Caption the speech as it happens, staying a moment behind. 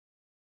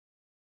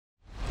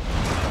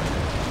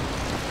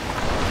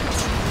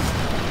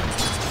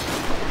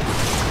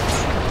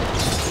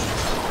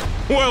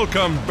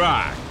Welcome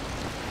back.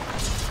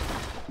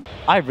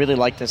 I really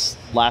like this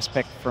last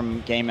pick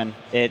from GAIMIN.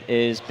 It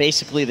is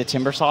basically the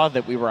Timber Saw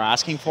that we were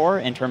asking for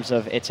in terms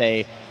of it's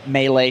a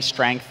melee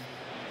strength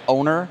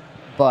owner,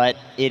 but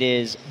it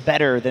is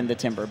better than the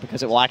Timber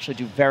because it will actually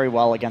do very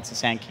well against the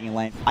Sand King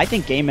lane. I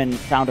think GAIMIN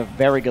found a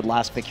very good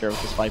last pick here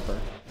with this Viper.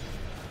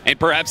 And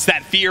perhaps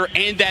that fear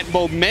and that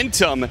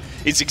momentum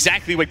is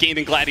exactly what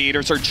GAIMIN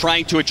Gladiators are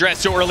trying to address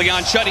so early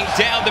on, shutting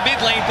down the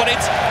mid lane, but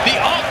it's the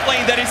off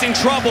lane that is in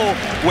trouble,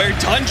 where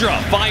Tundra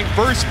find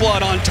first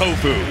blood on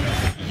Tofu.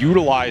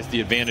 Utilize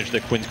the advantage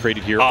that Quinn's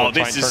created here. Oh,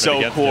 this is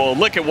so cool.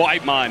 Look at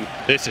Whitemon.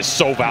 This is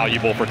so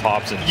valuable for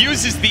Topson.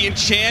 Uses the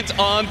enchant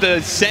on the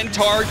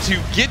Centaur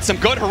to get some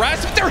good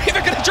harassment. They're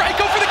even going to try and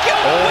go for the kill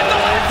with the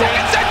last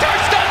second. Centaur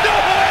stunned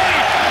away.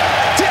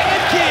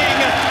 Sand King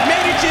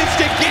manages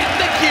to get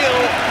the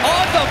kill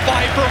on the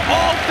Viper,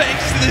 all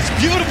thanks to this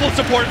beautiful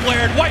support player.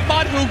 And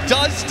Whitemon, who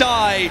does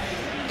die,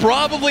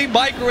 probably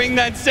microing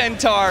that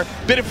Centaur.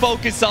 Bit of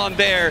focus on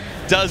there.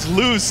 Does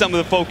lose some of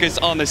the focus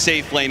on the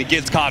safe lane. It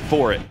gets caught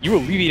for it. You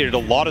alleviated a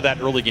lot of that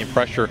early game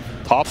pressure.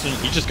 Topson,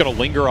 he's just going to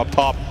linger up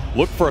top.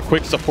 Look for a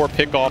quick support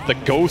pickoff. The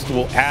Ghost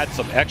will add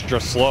some extra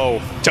slow.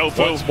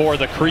 Tofu. Once more,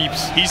 the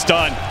creeps. He's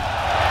done.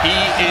 He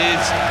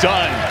is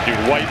done. Dude,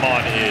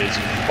 Whitemon is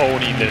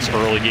owning this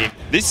early game.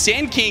 This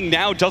Sand King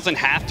now doesn't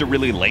have to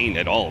really lane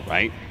at all,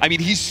 right? I mean,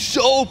 he's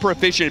so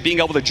proficient at being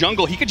able to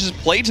jungle. He could just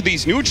play to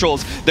these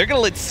neutrals. They're going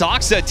to let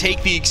Soxa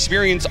take the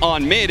experience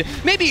on mid.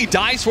 Maybe he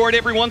dies for it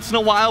every once in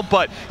a while,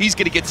 but he's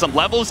going to get some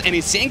levels, and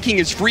his Sand King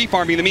is free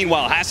farming in the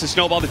meanwhile. Has to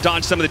snowball to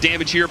dodge some of the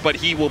damage here, but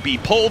he will be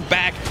pulled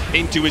back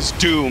into his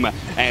doom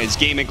as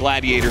GAIMIN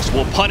Gladiators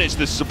will punish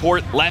the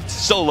support left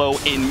solo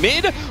in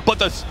mid, but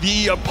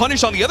the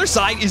punish on the other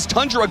side is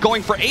Tundra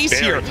going for ace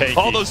here.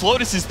 All those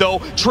Lotuses, though,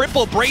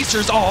 triple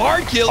bracers, a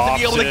hard kill to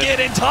be able to get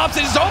in.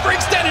 Topson has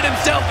overextended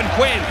himself, and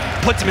Quinn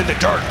puts him in the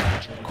dirt.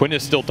 Quinn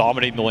is still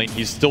dominating the lane.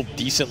 He's still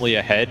decently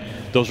ahead.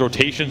 Those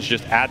rotations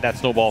just add that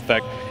snowball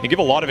effect and give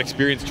a lot of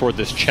experience toward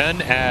this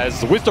Chen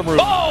as the Wisdom Rune.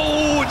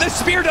 Oh, the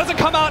spear doesn't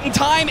come out in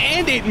time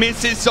and it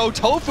misses, so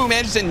Tofu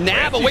manages to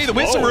nab away the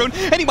Wisdom Rune,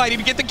 and he might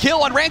even get the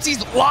kill on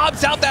Ramses.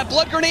 Lobs out that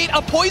blood grenade.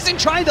 A poison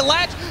trying to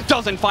latch,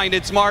 doesn't find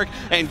its mark,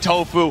 and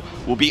Tofu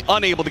will be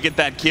unable to get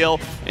that kill,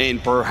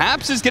 and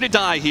perhaps is going to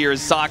die here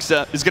as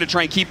Soxa is going to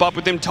try and keep up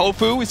with him.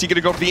 Tofu, is he going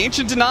to go for the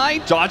Ancient Deny?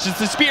 Dodges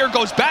the spear,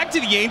 goes back to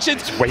the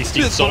Ancient. It's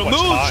wasting this so little much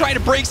move, time. trying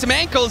to break some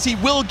ankles. He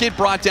will get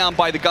brought down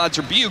by the God's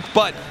Rebuke,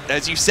 but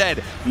as you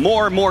said,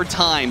 more and more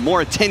time,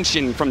 more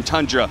attention from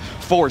Tundra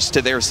forced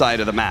to their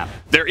side of the map.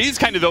 There is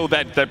kind of, though,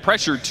 that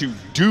pressure to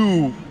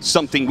do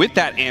something with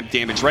that amp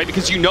damage, right?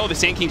 Because you know the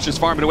Sand King's just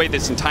farming away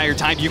this entire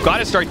time. You've got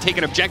to start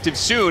taking objectives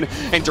soon,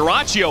 and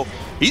Duraccio,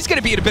 he's going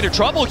to be in a bit of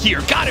trouble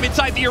here. Got him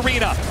inside the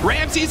arena.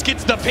 Ramses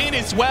gets the pin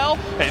as well,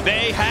 and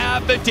they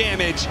have the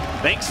damage.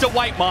 Thanks to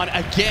Whitemon,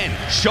 again,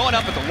 showing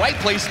up at the right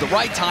place at the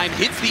right time,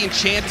 hits the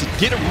enchant to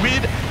get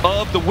rid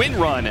of the win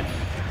run.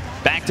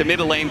 Back to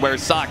middle lane where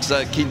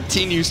Soxa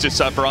continues to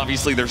suffer.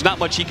 Obviously, there's not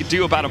much he could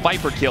do about a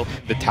Viper kill.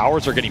 The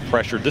towers are getting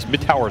pressured. This mid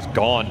tower is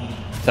gone.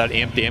 That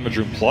amp damage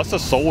room plus a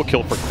solo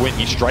kill for Quinn.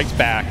 He strikes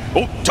back.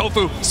 Oh,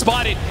 Tofu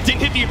spotted. Didn't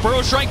hit the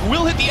Burrow Strike.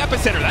 Will hit the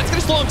epicenter. That's going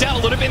to slow him down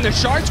a little bit. And the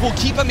shards will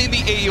keep him in the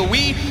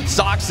AoE.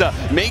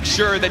 Soxa make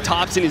sure that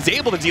Topson is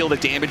able to deal the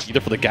damage. Either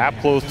for the gap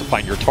close to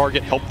find your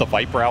target, help the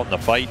Viper out in the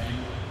fight.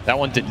 That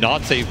one did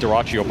not save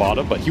Duraccio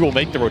bottom, but he will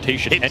make the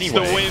rotation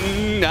anyway. The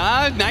win.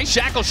 Nice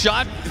shackle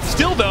shot.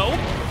 Still, though,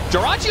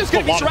 Duraccio's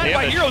going to be surrounded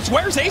by heroes.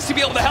 Where's Ace to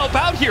be able to help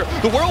out here?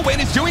 The Whirlwind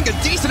is doing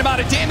a decent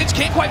amount of damage.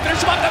 Can't quite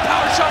finish him off. The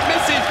power shot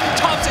misses.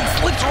 Topson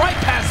slips right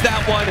past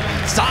that one.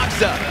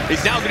 Soxa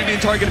is now going to be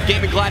the target of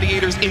GAIMIN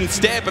Gladiators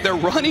instead, but they're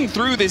running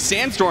through this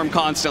sandstorm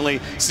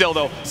constantly. Still,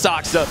 though,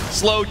 Soxa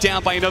slowed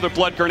down by another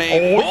blood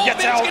grenade. Oh,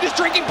 managed to get his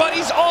drinking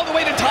buddies all the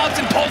way to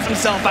Topson. Pulls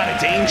himself out of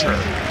danger.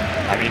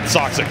 I mean,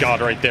 Soxa God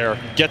right there.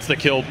 Gets the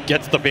kill,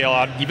 gets the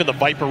bailout. Even the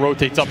Viper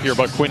rotates up here,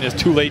 but Quinn is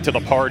too late to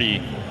the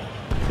party.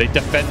 They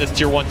defend this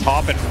tier 1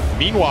 top, and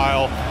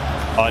meanwhile,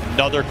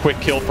 another quick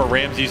kill for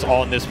Ramses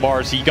on this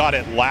Mars. He got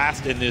it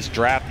last in this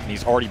draft, and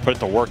he's already put it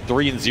to work.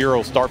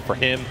 3-0 start for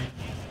him.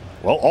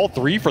 Well, all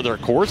 3 for their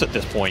cores at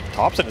this point.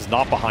 Topson is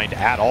not behind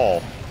at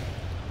all.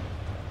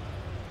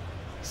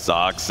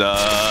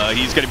 Soxa,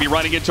 he's going to be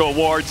running into a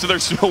ward, so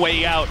there's no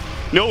way out.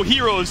 No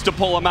heroes to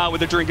pull him out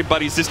with the drinking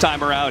buddies this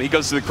time around. He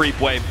goes to the creep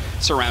wave,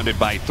 surrounded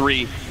by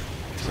 3.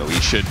 So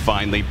he should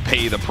finally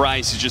pay the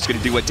price. He's just going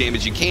to do what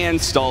damage he can,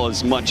 stall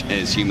as much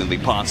as humanly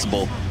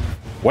possible.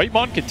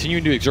 Whitemon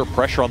continuing to exert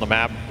pressure on the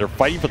map. They're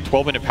fighting for the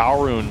 12-minute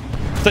power rune.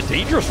 It's a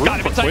dangerous rune. Got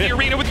him inside the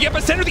arena with the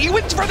epicenter. He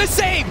wins for the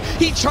save.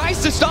 He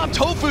tries to stop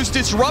Tofu's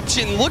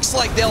disruption. Looks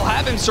like they'll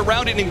have him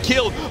surrounded and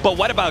killed. But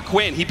what about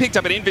Quinn? He picked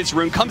up an Invis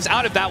rune, comes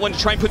out of that one to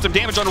try and put some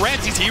damage on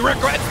Ramses. He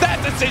regrets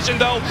that decision,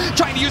 though.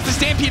 Trying to use the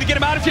Stampede to get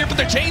him out of here, but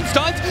the chain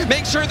stuns.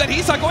 Make sure that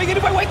he's not going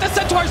anywhere. Wait, the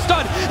Centaur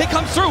stun. It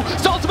comes through.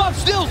 Stalls him up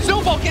still.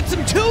 Snowball gets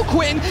him too.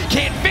 Quinn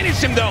can't finish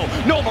him, though.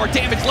 No more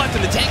damage left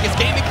in the tank as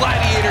GAIMIN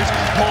Gladiators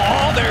pull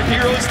all their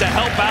heroes to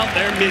help out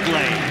their mid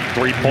lane.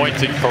 3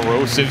 points in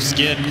corrosive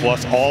skin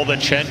plus all the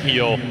Chen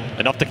heal,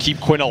 enough to keep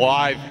Quinn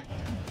alive.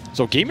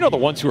 So GAIMIN are the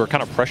ones who are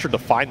kind of pressured to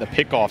find the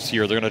pickoffs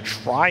here. They're going to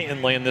try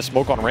and land this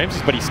smoke on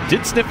Ramses, but he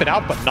did sniff it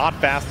out, but not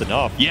fast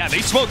enough. Yeah,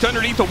 they smoked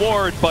underneath the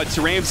ward, but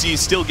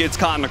Ramses still gets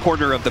caught in the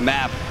corner of the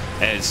map.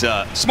 As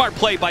smart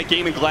play by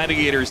GAIMIN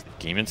Gladiators.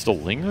 GAIMIN still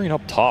lingering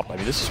up top. I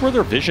mean, this is where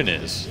their vision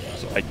is.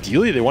 So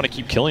ideally, they want to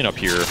keep killing up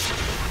here.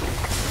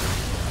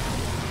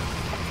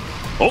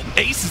 Oh,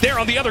 Ace is there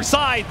on the other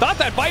side. Thought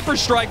that Viper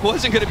strike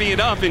wasn't going to be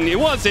enough, and it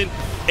wasn't.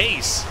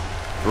 Ace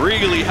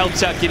really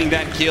helps out getting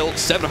that kill.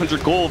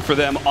 700 gold for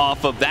them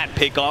off of that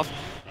pickoff.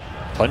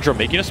 Tundra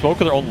making a smoke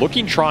of their own,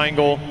 looking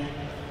triangle.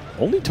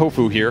 Only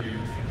Tofu here.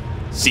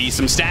 See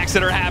some stacks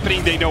that are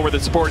happening. They know where the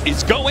support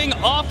is going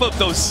off of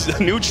those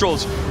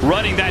neutrals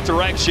running that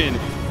direction.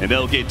 And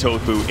they'll get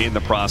Tofu in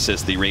the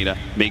process. The arena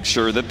make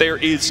sure that there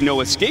is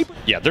no escape.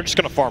 Yeah, they're just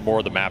going to farm more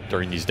of the map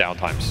during these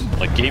downtimes.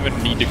 Like,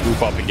 GAIMIN need to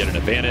group up and get an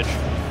advantage.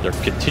 They're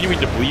continuing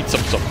to bleed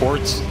some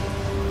supports.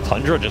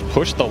 Tundra just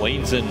pushed the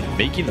lanes in,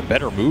 making the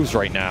better moves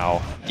right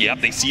now.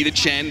 Yep, they see the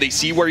Chen. They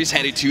see where he's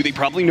headed to. They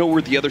probably know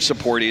where the other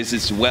support is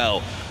as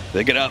well.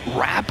 They're gonna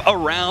wrap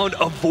around,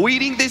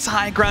 avoiding this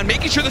high ground,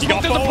 making sure the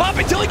smoke doesn't pop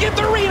until he gets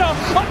the arena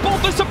on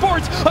both the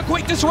supports. A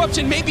quick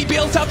disruption maybe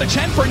bails out the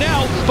Chen for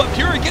now, but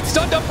Pure gets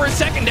stunned up for a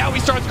second. Now he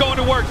starts going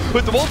to work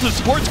with the both of the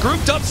supports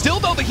grouped up.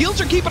 Still though, the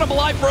heals are keeping them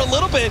alive for a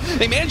little bit.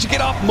 They managed to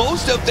get off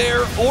most of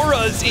their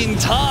auras in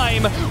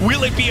time.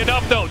 Will it be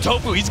enough though?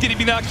 Tofu, he's gonna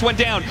be the next one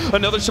down.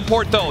 Another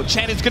support though.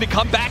 Chen is gonna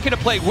come back into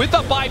play with a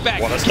buyback.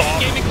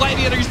 GAIMIN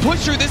Gladiators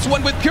push through this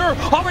one with Pure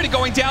already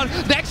going down.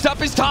 Next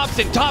up is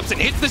Topson. Topson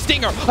hits the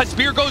stinger. A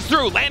spear goes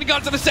through, landing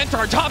onto the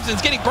centaur.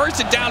 Topson's getting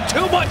bursted down.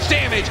 Too much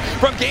damage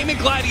from GAIMIN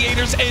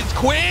Gladiators as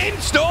Quinn,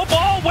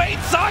 snowball, wait,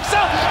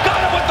 Saksa got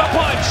him with the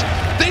punch.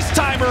 This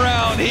time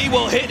around, he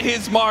will hit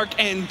his mark,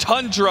 and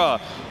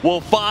Tundra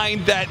will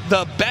find that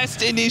the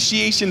best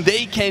initiation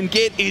they can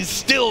get is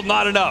still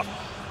not enough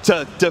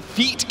to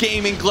defeat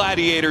GAIMIN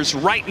Gladiators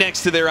right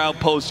next to their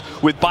outpost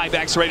with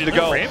buybacks ready to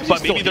go.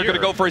 But maybe they're going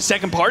to go for a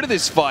second part of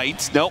this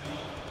fight. Nope.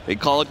 They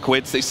call it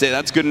quits. They say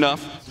that's good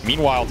enough.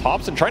 Meanwhile,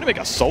 Topson trying to make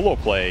a solo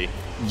play.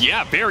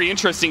 Yeah, very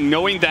interesting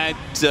knowing that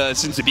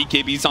since the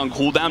BKB's on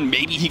cooldown,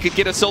 maybe he could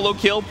get a solo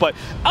kill. But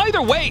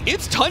either way,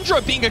 it's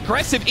Tundra being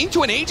aggressive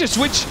into an Aegis,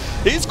 which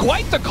is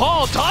quite the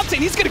call. Topson,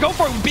 he's going to go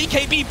for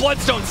BKB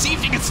Bloodstone, see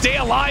if he can stay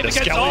alive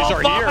against all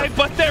five,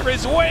 but there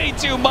is way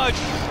too much.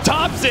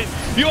 Topson,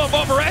 you have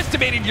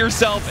overestimated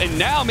yourself, and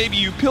now maybe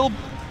you pulled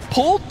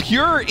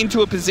Pure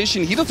into a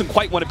position he doesn't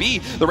quite want to be.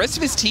 The rest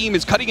of his team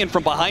is cutting in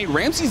from behind.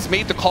 Ramses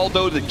made the call,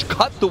 though, to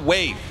cut the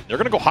wave. They're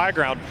going to go high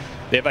ground.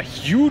 They have a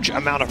huge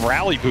amount of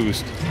rally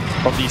boost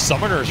from these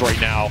summoners right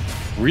now.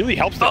 Really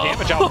helps the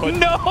damage output.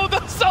 No,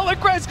 the Solid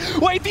Crest.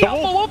 Wait, the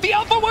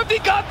Alpha Wolf, he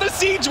got the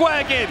Siege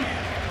Wagon.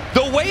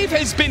 The wave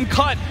has been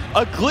cut.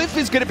 A glyph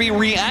is going to be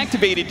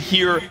reactivated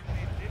here.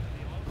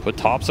 Put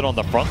Topson on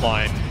the front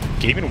line.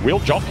 GAIMIN will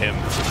jump him.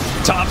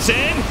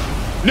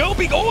 Topson. No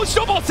big,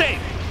 snowball save.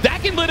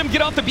 That can let him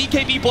get off the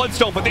BKB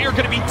Bloodstone, but they are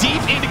going to be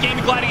deep into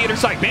GAIMIN Gladiator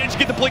side. Managed to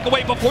get the blink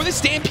away before the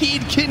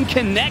Stampede can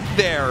connect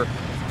there.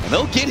 And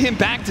they'll get him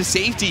back to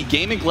safety.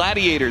 GAIMIN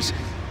Gladiators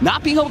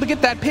not being able to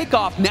get that pick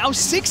off. Now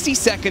 60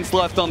 seconds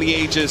left on the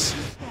Aegis.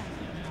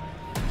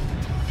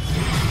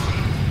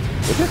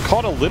 They get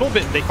caught a little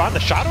bit. They find the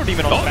Shadow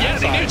Demon on the backside. Yeah,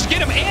 they managed to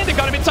get him, and they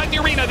got him inside the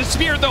arena. The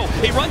Spear, though,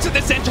 it runs at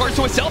the Centaur,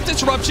 so a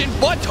self-disruption,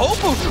 but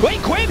Tofu,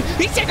 wait, Quinn,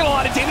 he's taking a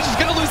lot of damage. He's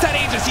going to lose that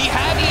Aegis. He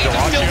had the Aegis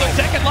still the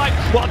second life,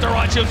 while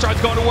Duraccio starts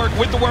going to work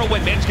with the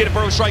Whirlwind. Managed to get a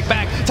Burrow Strike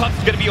back.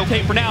 Topson's going to be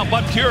okay for now,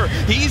 but Pure,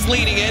 he's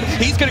leading in.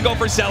 He's going to go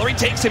for Celery,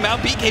 takes him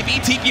out.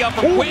 BKB, TP up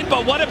from Quinn,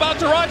 but what about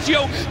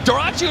Duraccio?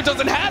 Duraccio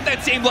doesn't have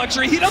that same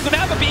luxury. He doesn't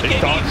have a BKB.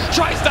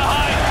 Tries to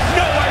hide.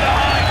 Nowhere to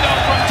hide,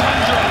 though, from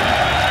Tundra.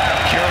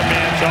 Pure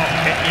man's up,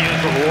 and he is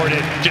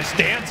rewarded. Just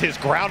stands his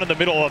ground in the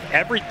middle of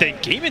everything.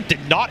 GAIMIN did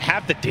not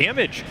have the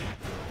damage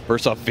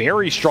versus a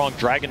very strong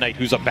Dragon Knight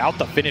who's about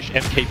to finish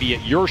MKB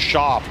at your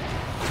shop.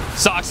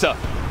 Saksa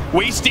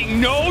wasting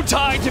no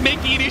time to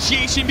make the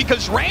initiation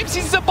because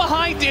Ramses is up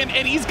behind him,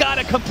 and he's got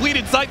a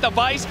completed Sight the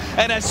Vice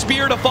and a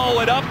Spear to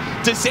follow it up.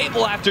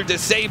 Disable after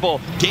disable.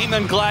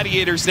 GAIMIN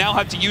Gladiators now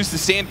have to use the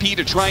Stampede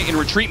to try and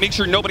retreat, make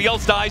sure nobody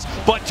else dies,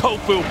 but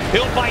Tofu,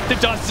 he'll bite the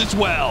dust as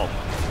well.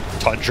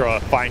 Tundra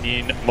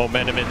finding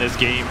momentum in this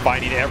game,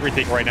 finding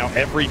everything right now.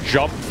 Every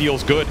jump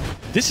feels good.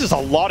 This is a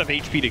lot of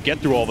HP to get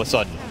through all of a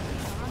sudden.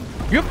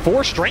 You have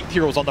 4 strength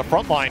heroes on the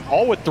front line,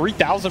 all with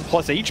 3,000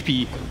 plus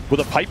HP with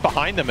a pipe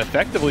behind them.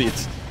 Effectively,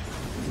 it's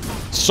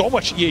so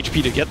much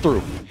EHP to get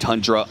through.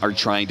 Tundra are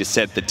trying to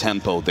set the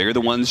tempo. They're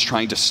the ones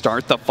trying to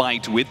start the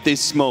fight with this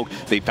smoke.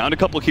 They found a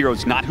couple of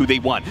heroes, not who they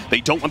want.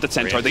 They don't want the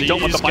Centaur, Ramses they don't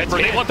want the Viper,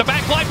 they want the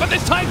backline, but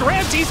this time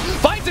Ramses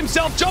finds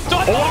himself jumped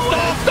on.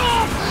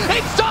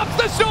 It stops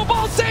the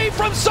snowball save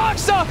from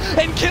Saksa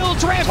and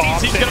kills Ramses.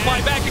 Topson. He's gonna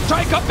fly back and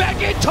try and come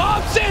back in.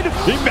 Topson!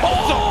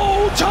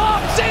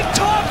 Topson!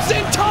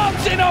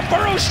 A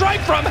Burrow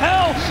Strike from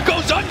hell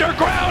goes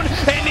underground,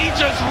 and he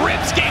just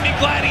rips GAIMIN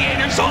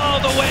Gladiators all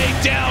the way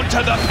down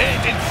to the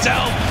pit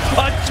itself.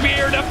 A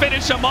Spear to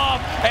finish him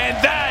off, and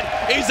that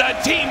is a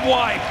team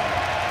wipe.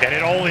 And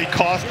it only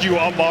cost you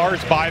a Mars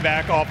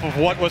buyback off of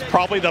what was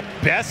probably the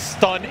best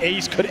stun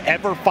Ace could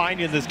ever find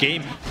in this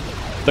game.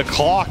 The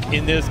clock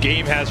in this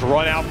game has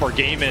run out for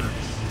GAIMIN.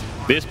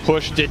 This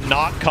push did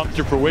not come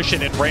to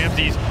fruition, and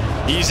Ramses,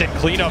 he's in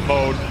cleanup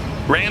mode.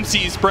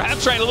 Ramses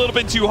perhaps trying a little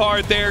bit too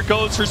hard there,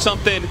 goes for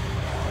something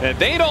that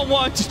they don't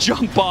want to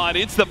jump on.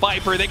 It's the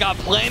Viper. They got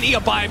plenty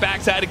of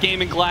buybacks out of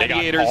GAIMIN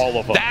Gladiators. They got all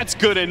of them. That's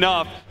good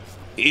enough.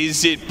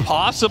 Is it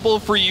possible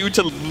for you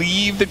to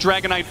leave the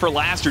Dragonite for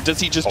last, or does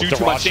he just do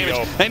too much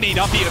damage? That may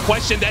not be a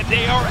question that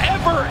they are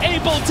ever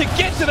able to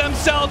get to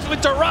themselves with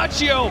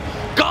Duraccio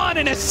gone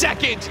in a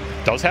second.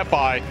 Does have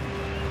buy.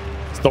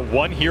 It's the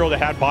one hero that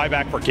had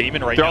buyback for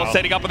GAIMIN right now. They're all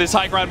setting up with this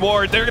high ground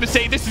ward. They're going to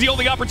say this is the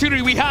only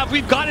opportunity we have.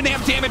 We've got to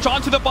amp damage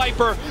onto the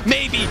Viper.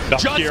 Maybe,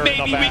 just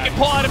maybe, we can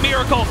pull out a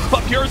miracle.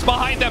 But Pure's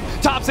behind them.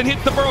 Topson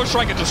hits the Burrow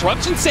Strike. A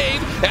disruption save.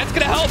 That's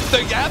going to help.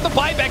 They have the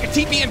buyback. A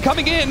TPN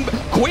coming in.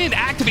 Quinn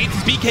activates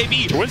his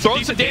BKB.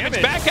 Throws the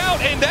damage back out.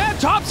 And then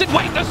Topson,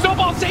 wait, the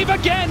snowball save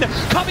again.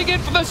 Coming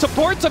in from the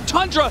supports of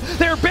Tundra.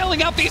 They're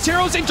bailing out these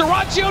heroes. And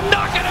Duraccio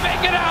not going to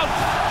make it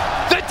out.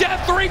 The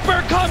Death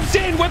Reaper comes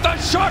in with a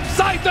sharp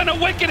scythe and a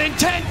wicked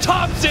intent.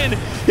 Topson,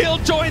 he'll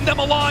join them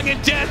along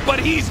in death, but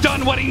he's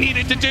done what he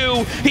needed to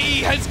do.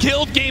 He has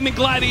killed GAIMIN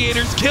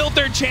Gladiators, killed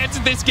their chance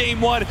at this game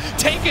one,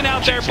 taken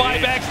out their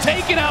buybacks,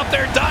 taken out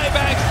their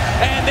diebacks,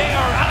 and they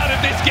are out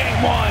of this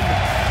game one.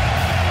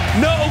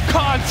 No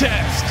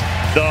contest.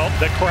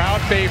 The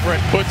crowd favorite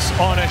puts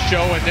on a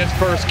show in this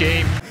first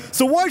game.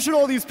 So why should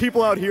all these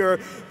people out here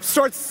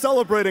start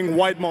celebrating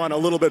Whitemon a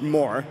little bit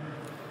more?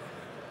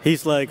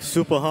 He's like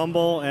super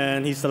humble,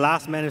 and he's the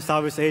last man in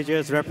Southeast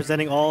Asia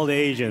representing all the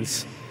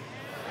Asians.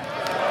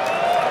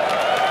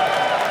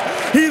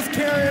 He's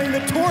carrying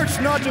the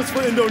torch not just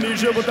for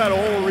Indonesia, but that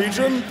whole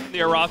region. They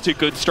are off to a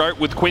good start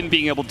with Quinn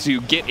being able to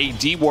get a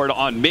D-ward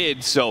on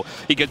mid, so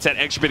he gets that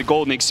extra bit of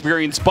golden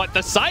experience. But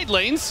the side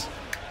lanes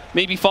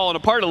maybe falling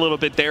apart a little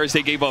bit there as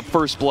they gave up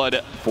first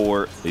blood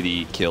for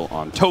the kill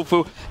on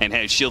Tofu and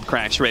has shield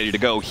crash ready to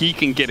go. He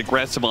can get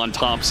aggressive on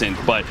Topson,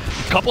 but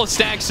a couple of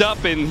stacks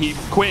up and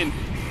Quinn,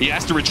 he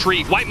has to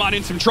retreat. Whitemon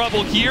in some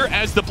trouble here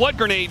as the Blood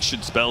Grenade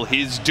should spell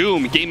his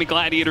doom. GAIMIN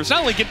Gladiators not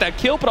only get that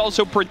kill, but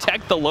also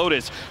protect the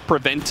Lotus,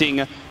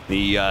 preventing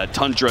the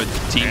Tundra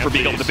team from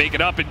being able to bake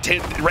it up.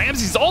 And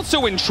Ramsey's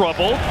also in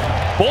trouble.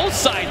 Both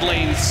side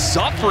lanes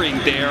suffering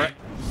there.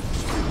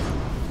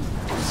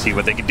 See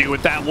what they can do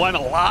with that one.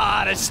 A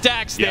lot of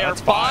stacks there.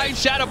 That's 5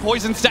 Shadow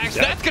Poison stacks.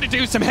 Yep. That's going to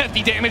do some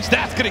hefty damage.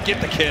 That's going to get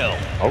the kill.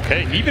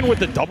 Okay, even with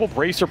the double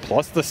bracer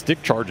plus the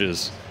stick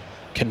charges,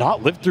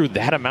 cannot live through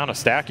that amount of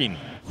stacking.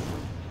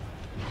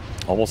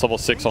 Almost level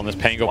 6 on this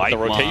Pango with the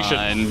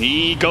rotation.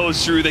 He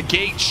goes through the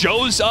gate,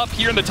 shows up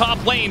here in the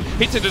top lane,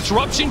 hits a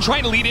disruption,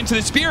 trying to lead into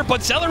the spear,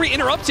 but Celery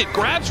interrupts it,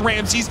 grabs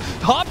Ramses,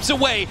 hops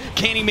away.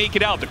 Can he make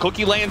it out? The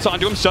cookie lands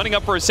onto him, stunning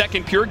up for a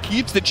second. Pure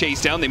keeps the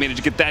chase down. They manage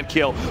to get that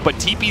kill, but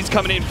TP's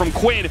coming in from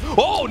Quinn.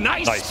 Oh,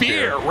 nice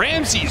spear.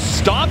 Ramses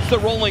stops the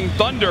Rolling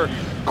Thunder.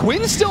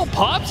 Quinn still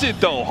pops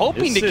it though,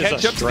 hoping to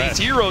catch up to these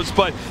heroes,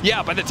 but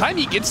yeah, by the time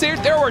he gets there,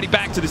 they're already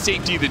back to the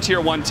safety of the tier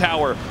 1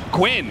 tower.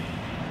 Quinn,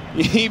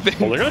 even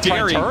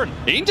daring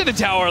into the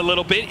tower a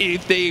little bit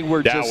if they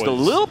were just a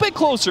little bit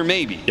closer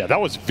maybe. Yeah,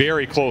 that was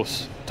very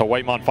close to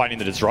Whitemon finding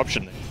the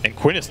disruption, and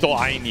Quinn is still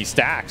eyeing these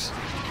stacks.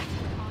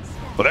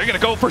 But they're going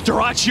to go for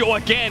Duraccio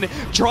again,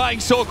 trying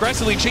so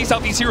aggressively to chase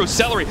out these heroes.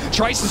 Celery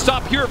tries to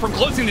stop Pure from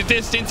closing the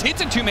distance,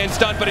 hits a 2-man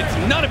stun, but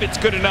none of it's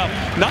good enough.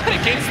 Not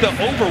against the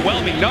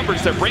overwhelming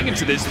numbers they're bringing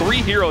to this. 3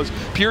 heroes.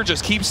 Pure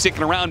just keeps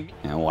sticking around.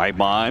 And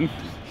Whitemon,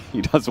 he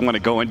doesn't want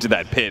to go into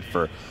that pit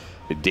for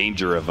the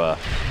danger of a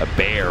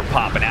bear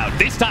popping out.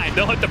 This time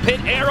they'll hit the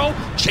pit arrow,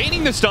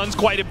 chaining the stuns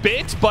quite a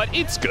bit, but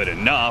it's good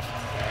enough.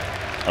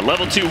 A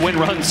level 2 win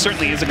run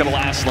certainly isn't going to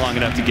last long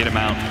enough to get him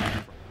out.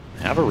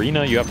 You have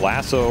Arena, you have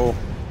Lasso.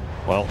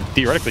 Well,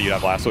 theoretically you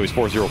have Lasso, he's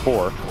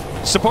 404.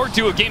 Support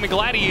duo GAIMIN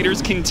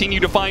Gladiators continue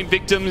to find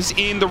victims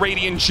in the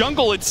Radiant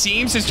jungle, it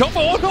seems. As Tofu,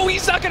 oh no,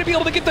 he's not going to be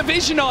able to get the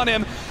vision on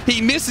him.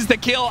 He misses the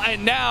kill,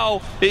 and now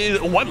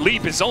one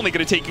leap is only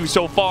going to take you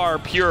so far.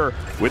 Pure,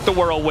 with the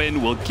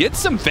Whirlwind, will get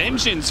some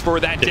vengeance for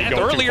that death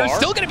earlier.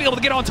 Still going to be able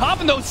to get on top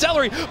of those.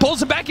 Celery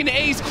pulls it back into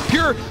Ace.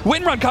 Pure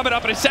win run coming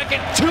up in a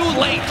second. Too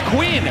late,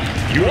 Quinn.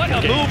 What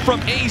a move from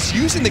Ace,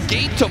 using the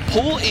gate to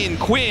pull in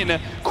Quinn.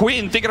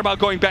 Quinn thinking about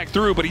going back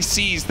through, but he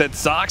sees that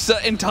Zoxa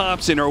and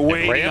Topson are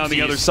waiting on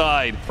the other side.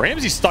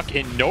 Ramsey's stuck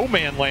in no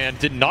man land,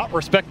 did not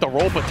respect the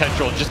roll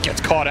potential, and just gets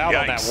caught out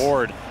on that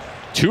ward.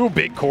 2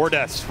 big core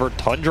deaths for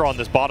Tundra on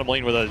this bottom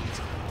lane with a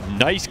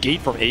nice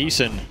gate from Ace,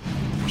 and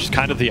which is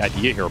kind of the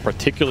idea here,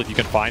 particularly if you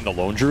can find the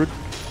Lone Druid.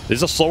 This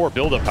is a slower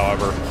buildup,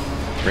 however.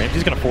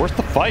 Ramsey's going to force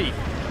the fight.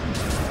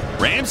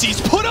 Ramsey's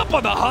put up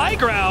on the high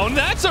ground.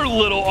 That's a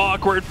little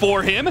awkward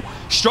for him.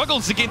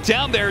 Struggles to get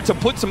down there to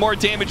put some more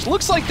damage.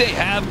 Looks like they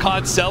have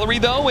caught Celery,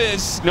 though.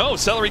 No,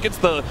 Celery gets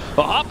the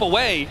hop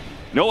away.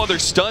 No other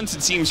stuns,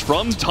 it seems,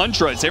 from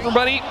Tundra. Is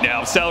everybody?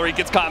 Now Celery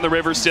gets caught in the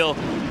river still.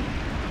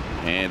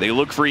 And they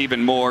look for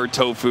even more.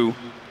 Tofu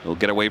will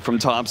get away from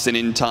Topson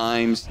in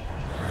time.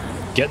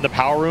 getting the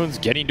power runes,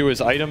 getting to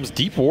his items.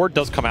 Deep ward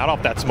does come out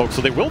off that smoke,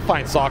 so they will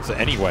find Soxa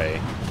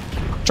anyway.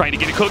 Trying to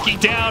get a cookie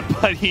down,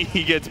 but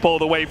he gets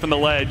pulled away from the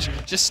ledge.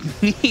 Just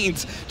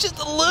needs just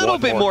a little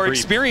bit more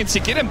experience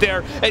to get him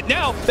there. And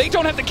now they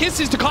don't have the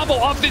kisses to combo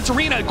off this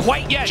arena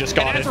quite yet. Just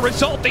got and as a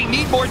result, they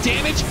need more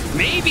damage.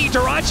 Maybe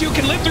Duraccio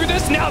can live through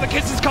this. Now the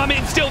kisses come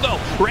in still though.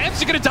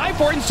 Rams are gonna die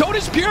for it, and so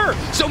does Pure.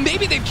 So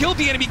maybe they've killed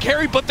the enemy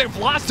carry, but they've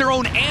lost their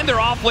own and their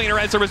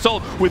offlaner as a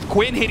result. With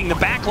Quinn hitting the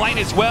back line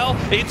as well,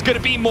 it's gonna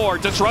be more.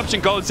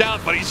 Disruption goes out,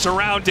 but he's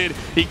surrounded.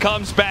 He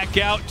comes back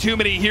out. Too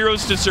many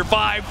heroes to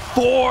survive.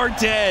 4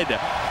 dead.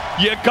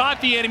 You got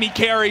the enemy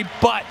carry,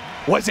 but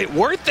was it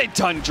worth it,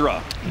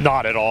 Tundra?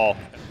 Not at all.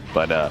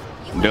 But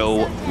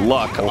no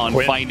luck on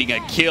Quinn finding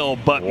a kill,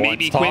 but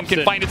maybe Quinn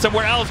can find it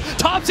somewhere else.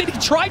 Topson, he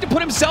tried to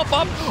put himself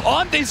up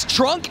on this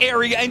trunk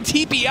area and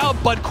TP out,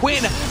 but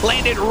Quinn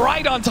landed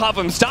right on top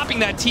of him, stopping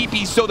that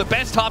TP. So the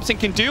best Topson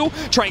can do,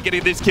 try and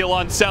get this kill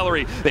on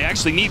Celery. They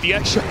actually need the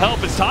extra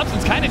help as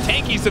Topson's kind of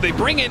tanky, so they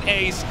bring in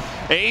Ace.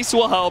 Ace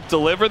will help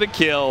deliver the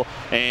kill,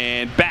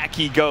 and back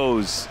he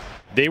goes.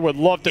 They would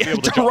love to be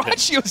able to jump in.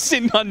 Duraccio's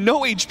sitting on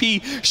no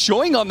HP,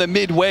 showing on the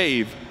mid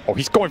wave. Oh,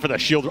 he's going for that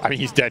shield. I mean,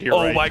 he's dead here,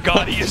 right? Oh my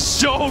god, he is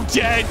so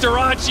dead.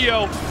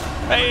 Duraccio,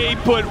 they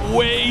put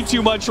way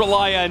too much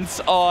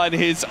reliance on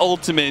his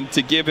ultimate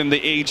to give him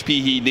the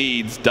HP he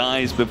needs.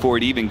 Dies before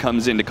it even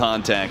comes into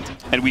contact.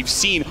 And we've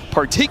seen,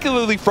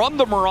 particularly from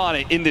the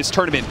Mirana in this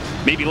tournament,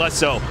 maybe less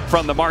so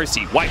from the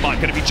Marcy. Whitemont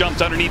going to be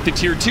jumped underneath the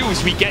tier 2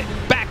 as we get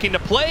back into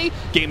play.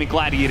 Gaming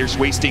Gladiators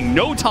wasting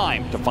no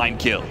time to find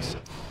kills.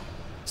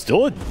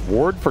 Still a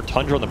ward for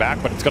Tundra on the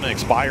back, but it's going to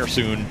expire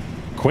soon.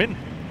 Quinn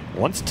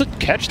wants to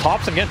catch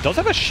Topson again. Does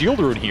have a shield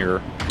rune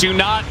here. Do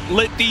not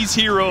let these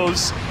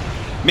heroes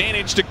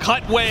manage to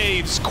cut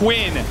waves.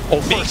 Quinn,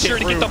 make sure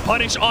to get the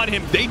punish on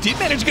him. They did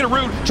manage to get a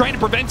rune, trying to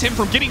prevent him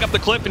from getting up the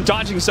cliff and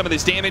dodging some of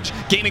this damage.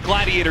 Gaming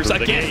Gladiators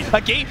again,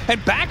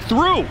 and back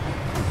through.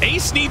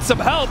 Ace needs some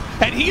help,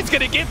 and he's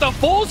going to get the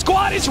full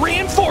squad as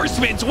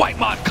reinforcements.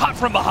 Whitemont caught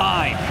from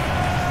behind.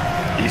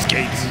 These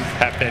gates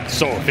have been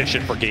so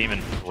efficient for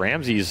GAIMIN.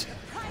 Ramses,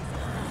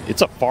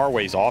 it's a far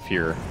ways off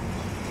here.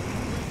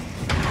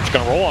 Just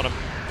gonna roll on him.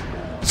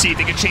 See if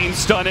they can chain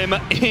stun him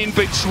in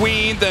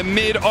between the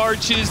mid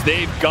arches.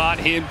 They've got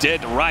him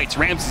dead to rights.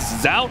 Ramses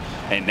is out,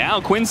 and now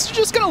Quinn's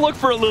just gonna look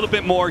for a little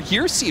bit more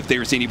here, see if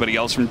there's anybody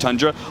else from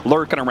Tundra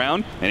lurking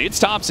around. And it's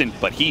Topson,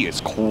 but he is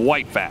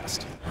quite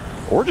fast.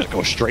 Or just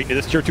go straight into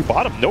this tier 2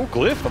 bottom. No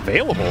glyph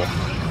available.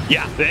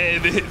 Yeah,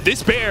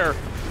 this bear,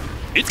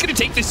 it's going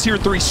to take this tier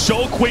 3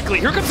 so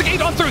quickly. Here comes the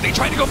gate on through. They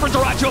tried to go for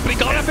Duraccio, but he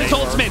got up his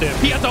ultimate.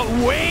 He has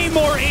a way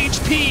more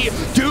HP.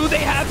 Do they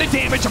have the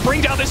damage to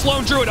bring down this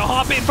Lone Druid to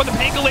hop in for the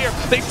Pangolier?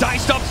 They've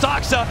diced up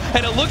Soxa,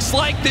 and it looks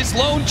like this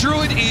Lone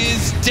Druid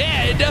is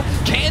dead.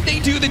 Can they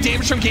do the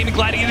damage from Gaming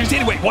Gladiators?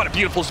 Anyway, what a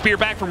beautiful spear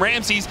back from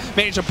Ramses.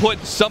 Managed to put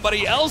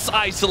somebody else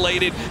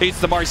isolated. It's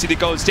the Marcy that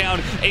goes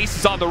down. Ace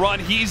is on the run.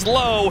 He's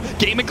low.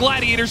 Gaming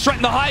Gladiators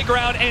threaten the high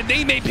ground, and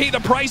they may pay the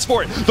price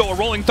for it. Though a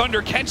Rolling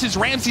Thunder catches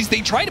Ramses,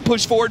 they try to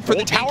push forward for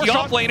the tanky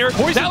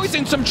offlaner. Now he's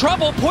in some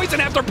trouble. Poison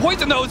after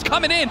poison, though, is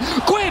coming in.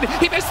 Quinn,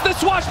 he missed the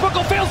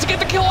swashbuckle, fails to get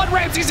the kill on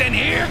Ramses, and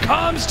here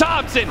comes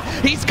Topson.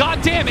 He's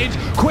got damage.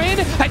 Quinn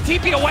had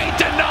TP away,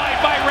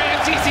 denied by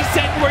Ramses. He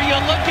said, were you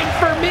looking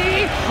for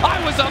me? I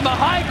was on the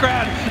high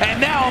ground, and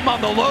now I'm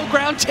on the low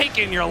ground,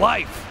 taking your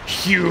life.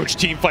 Huge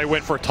team fight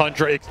win for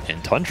Tundra.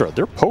 And Tundra,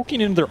 they're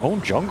poking into their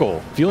own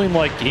jungle, feeling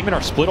like GAIMIN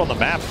are split on the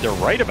map. They're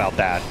right about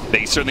that.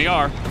 They certainly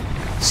are.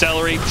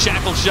 Celery,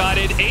 shackle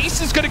shotted. Ace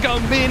is going to go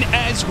in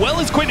as well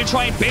as Quinn to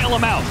try and bail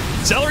him out.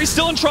 Celery's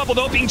still in trouble,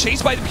 though, being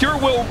chased by the Pure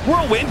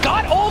Whirlwind.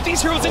 Got all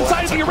these heroes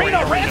inside of the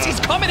arena. Ramsey's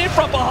coming in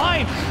from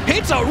behind.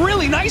 Hits a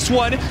really nice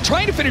one.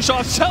 Trying to finish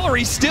off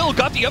Celery. Still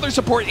got the other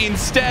support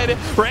instead.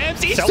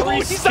 Ramsey, he's not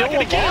going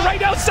to get it right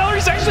now.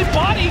 Celery's actually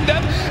bodying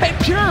them. And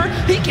Pure,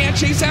 he can't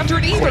chase after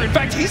it either. In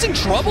fact, he's in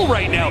trouble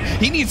right now.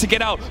 He needs to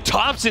get out.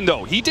 Topson,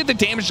 though, he did the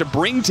damage to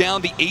bring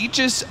down the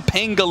Aegis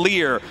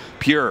Pangolier.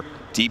 Pure,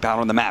 deep out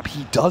on the map.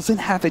 He doesn't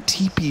have a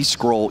TP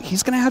scroll.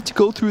 He's going to have to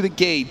go through the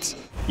gates.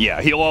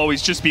 Yeah, he'll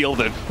always just be able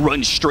to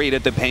run straight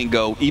at the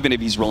Pango, even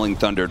if he's rolling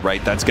Thundered,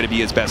 right? That's going to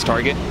be his best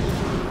target.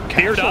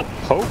 Paired up.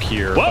 Poke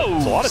here.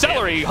 Whoa,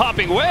 Celery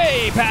hopping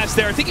way past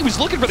there. I think he was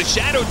looking for the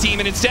Shadow Team,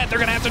 and instead they're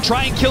going to have to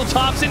try and kill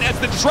Topson as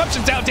the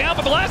disruption's down,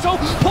 but the lasso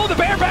pull the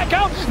bear back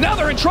out. Now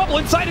they're in trouble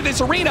inside of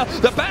this arena.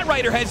 The Bat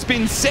Rider has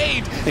been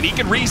saved, and he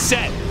can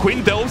reset.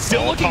 Quinn, though,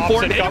 still looking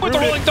for him. Hit him with the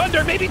Rolling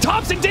Thunder. Maybe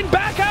Topson didn't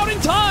back out in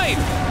time.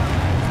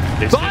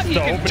 Thought he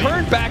could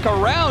turn back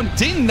around.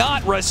 Did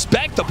not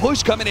respect the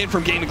push coming in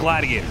from Gaming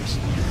Gladiators.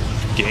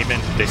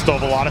 GAIMIN, they still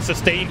have a lot of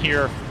sustain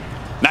here.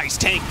 Nice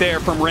tank there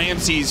from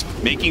Ramses,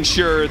 making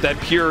sure that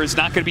Pure is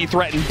not going to be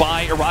threatened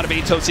by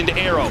Erratabatos into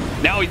Arrow.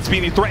 Now he's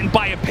being threatened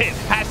by a pit.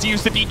 Has to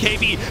use the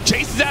BKB.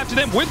 Chases after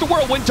them with the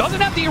Whirlwind.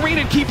 Doesn't have the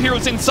arena to keep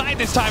heroes inside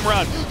this time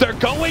around. They're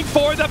going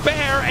for the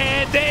bear,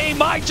 and they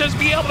might just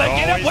be able to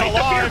get it. Wait,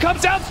 the spear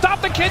comes out.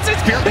 Stop the kisses.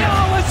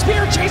 The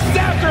spear chases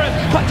after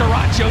it, but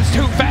Duraccio's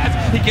too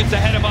fast. He gets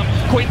ahead of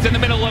him. Quinn's in the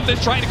middle of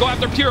this, trying to go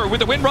after Pure with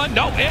the wind run.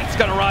 No, it's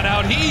gonna run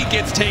out. He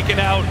gets taken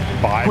out.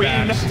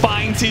 Quinn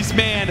finds his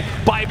man.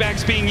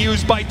 Buybacks being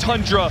used by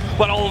Tundra,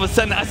 but all of a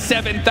sudden a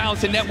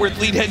 7,000 net worth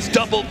lead has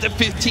doubled to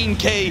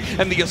 15K,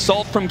 and the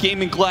assault from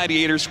GAIMIN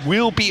Gladiators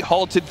will be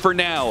halted for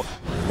now.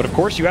 But of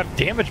course, you have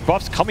damage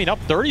buffs coming up.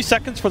 30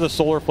 seconds for the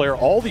Solar Flare.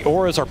 All the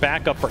auras are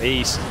back up for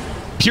Ace.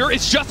 Pure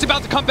is just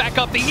about to come back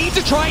up. They need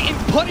to try and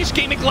punish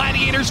GAIMIN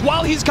Gladiators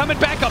while he's coming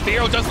back up. The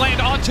arrow does land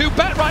onto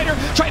Batrider,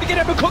 trying to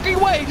get him cooking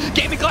away.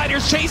 GAIMIN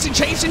Gladiators chase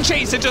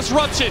and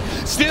disruption.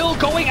 Still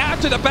going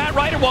after the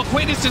Batrider while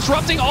Quinn is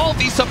disrupting all of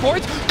these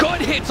supports.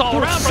 Good hits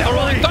all around from the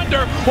Rolling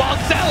Thunder, while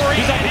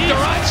Celery and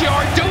Durachi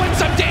are doing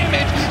some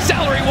damage.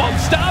 Celery won't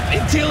stop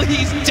until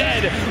he's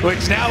dead,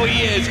 which now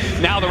he is.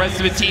 Now the rest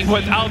of the team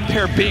without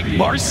their big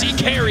Marcy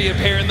carry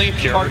apparently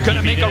are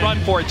gonna make a run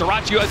for it.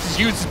 Durachi has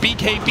used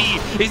BKB.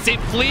 Is it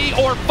flee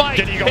or fight?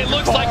 It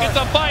looks like it's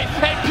a fight,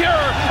 and Pure,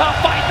 a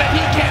fight that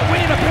he can't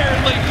win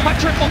apparently. A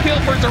triple kill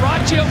for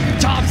Durachi.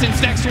 Topson's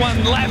next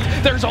one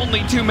left. There's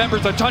only 2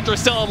 members of Tundra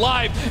still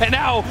alive, and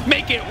now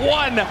make it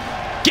 1.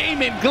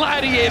 GAIMIN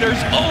Gladiators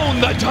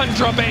own the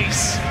Tundra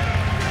base.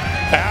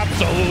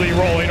 Absolutely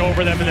rolling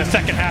over them in the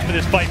second half of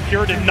this fight.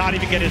 Pure did not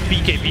even get his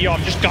BKB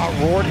off, just got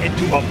roared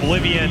into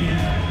oblivion.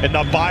 And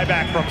the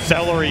buyback from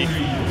Celery.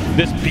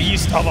 This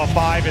beast of a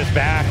 5 is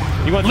back.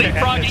 He wants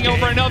leapfrogging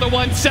over another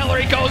one.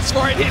 Celery goes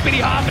for it. Hippity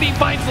hoppity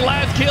finds the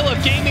last kill of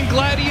GAIMIN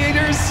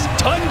Gladiators.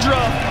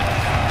 Tundra.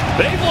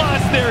 They've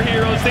lost their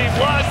heroes. They've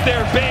lost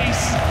their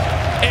base.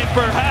 And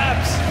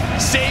perhaps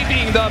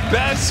saving the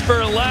best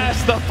for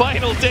last, the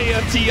final day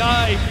of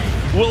TI.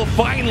 We'll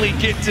finally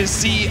get to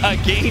see a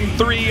Game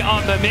 3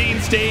 on the main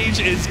stage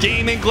as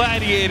GAIMIN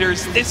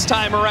Gladiators. This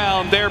time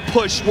around, their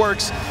push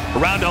works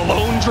around a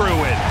lone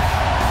druid.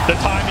 The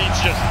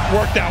timing's just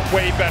worked out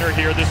way better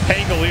here. This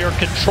Pangolier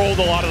controlled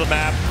a lot of the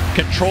map,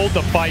 controlled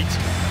the fight.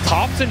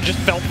 Topson just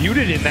felt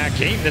muted in that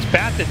game. This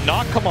bat did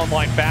not come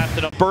online fast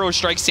enough. Burrow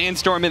Strike,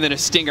 Sandstorm, and then a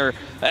Stinger.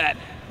 That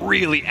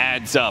really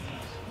adds up.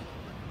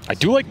 I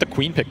do like the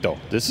Queen pick though.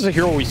 This is a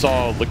hero we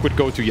saw Liquid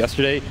go to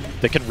yesterday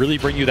that can really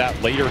bring you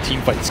that later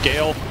teamfight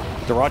scale.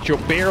 Durachi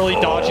barely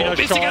dodging a shard.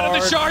 Missing out on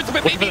the shards,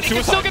 but maybe he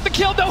can still get the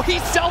kill. No, he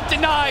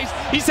self-denies.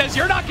 He says,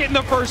 you're not getting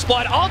the first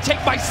blood. I'll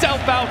take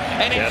myself out.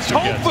 And it's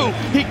Tofu.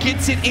 He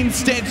gets it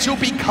instead. So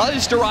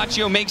because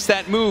Durachi makes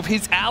that move,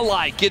 his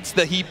ally gets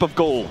the heap of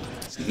gold.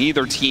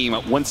 Neither team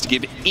wants to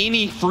give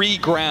any free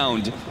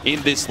ground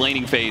in this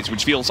laning phase,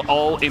 which feels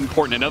all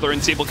important. Another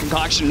unstable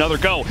concoction, another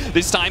go.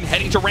 This time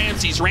heading to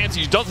Ramses.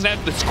 Ramses doesn't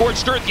have the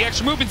Scorched Earth, the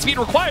extra movement speed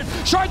required.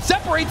 Shard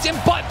separates him,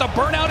 but the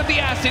burnout of the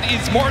acid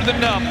is more than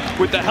enough.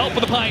 With the help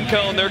of the Pine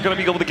Cone, they're going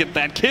to be able to get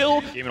that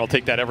kill. GAIMIN will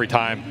take that every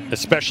time,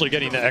 especially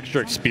getting the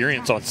extra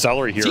experience on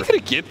Celery here. Is he going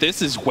to get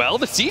this as well?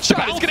 The Siege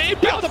Shot is going to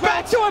inbound the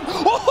back to him.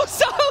 Oh,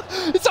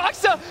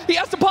 Zoxa, he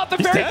has to pop the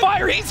Fairy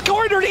Fire. He's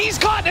cornered, he's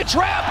caught in a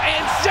trap,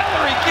 and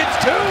Celery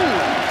gets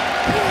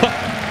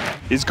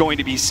 2. Is going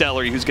to be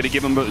Celery, who's going to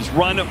give him his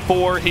run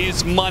for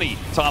his money.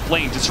 Top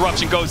lane,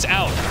 disruption goes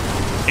out.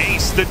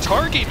 Ace, the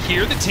target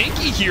here, the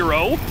tanky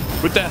hero.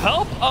 With the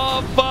help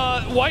of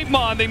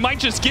Whitemon, they might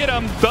just get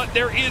him, but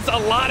there is a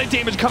lot of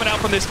damage coming out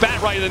from this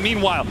Batrider.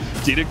 Meanwhile,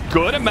 did a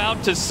good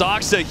amount to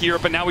Zoxa here,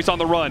 but now he's on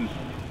the run.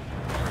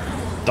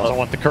 Doesn't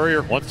want the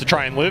courier, wants to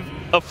try and live.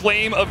 A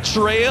flame of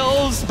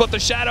trails, but the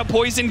Shadow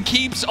Poison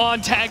keeps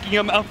on tagging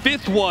him. A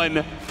 5th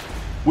one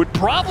would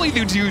probably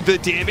do the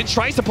damage,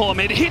 tries to pull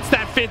him in, hits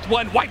that 5th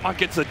one, Whitemon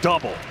gets a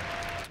double.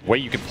 Way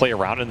you can play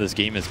around in this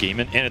game is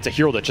GAIMIN, and it's a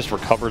hero that just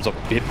recovers a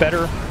bit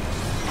better.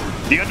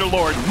 The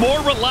Underlord, more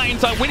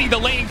reliance on winning the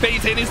laning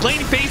phase, and his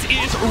laning phase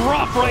is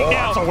rough right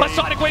now. A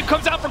Sonic Wave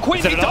comes out for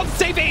Quinn. He doesn't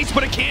save Ace,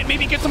 but it can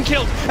maybe get some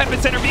kills.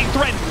 Epicenter being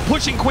threatened,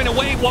 pushing Quinn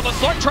away while the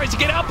Slug tries to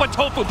get out, but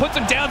Tofu puts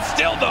him down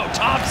still though.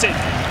 Topson,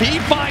 he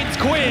finds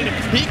Quinn.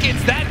 He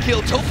gets that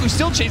kill. Tofu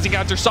still chasing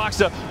after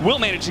Zoxa, will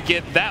manage to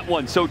get that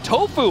one. So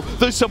Tofu,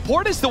 the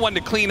support is the one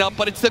to clean up,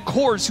 but it's the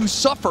cores who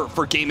suffer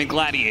for GAIMIN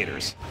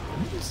Gladiators.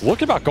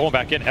 Look about going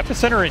back in.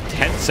 Epicenter in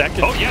 10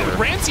 seconds. Oh yeah, with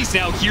Ramses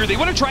now here. They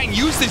want to try and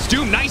use this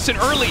Doom nice and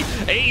early.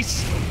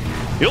 Ace,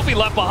 he'll be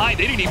left behind.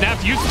 They didn't even have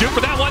to use Doom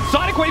for that one.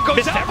 Sonic Wave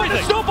goes out, but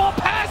the snowball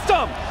past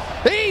him.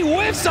 He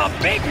whiffs a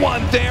big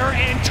one there,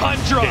 and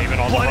Tundra,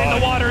 blood in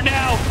the water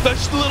now. The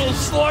little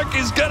Slark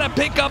is going to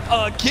pick up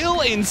a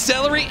kill in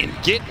Celery and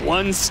get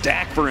 1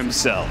 stack for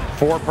himself.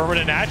 4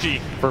 permanent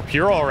Agi for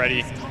Pure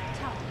already.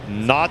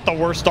 Not the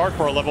worst start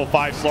for a level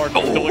 5 Slark,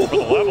 but still looking for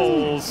the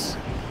levels.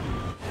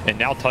 And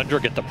now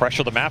Tundra get to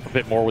pressure the map a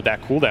bit more with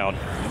that cooldown.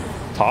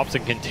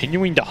 Topson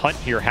continuing to hunt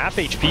here. Half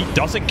HP,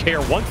 doesn't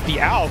care, wants the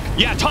Alk.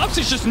 Yeah,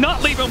 Topson's just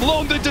not leaving him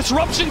alone. The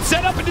disruption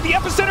set up into the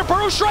Epicenter.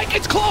 Burrow Strike,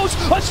 it's close.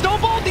 A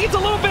Snowball needs a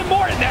little bit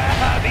more. And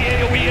the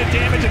AoE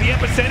damage to the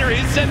Epicenter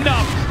is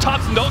enough.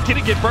 Topson don't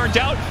get burned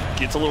out.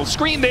 Gets a little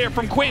screen there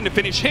from Quinn to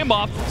finish him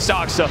off.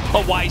 Zoxa,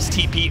 a wise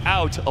TP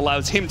out,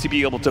 allows him to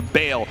be able to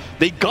bail.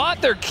 They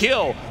got their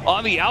kill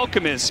on the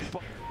Alchemist.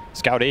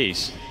 Scout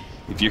Ace.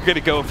 If you're going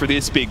to go for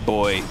this big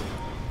boy,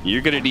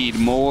 You're going to need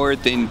more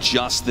than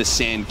just the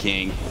Sand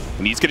King.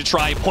 And he's going to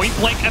try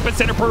point-blank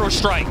Epicenter Burrow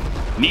Strike.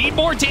 Need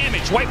more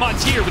damage.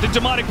 Whitemon's here with a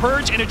Demonic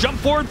Purge and a jump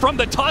forward from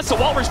the Toss, a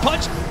Walrus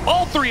Punch.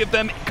 All three of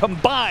them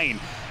combined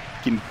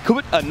can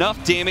put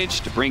enough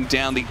damage to bring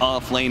down the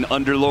off-lane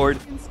Underlord.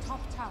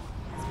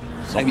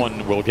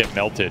 Someone will get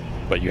melted,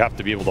 but you have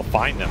to be able to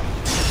find them.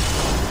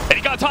 And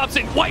he got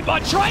Topson.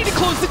 Whitemon trying to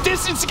close the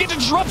distance to get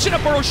disruption. A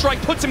Burrow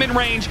Strike puts him in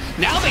range.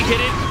 Now they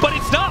hit it, but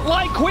it's not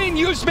like Quinn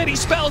used many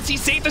spells. He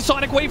saved the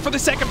Sonic Wave for the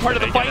second part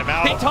of the fight.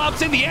 Hey,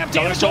 Topson, the amp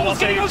damage,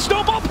 almost getting a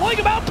snowball, pulling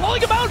him out.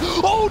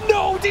 Oh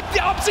no, did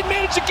Topson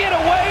manage to get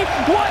away?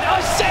 What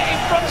a save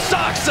from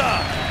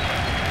Soxa!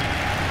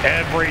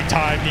 Every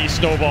time these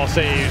snowball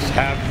saves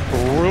have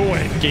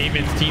ruined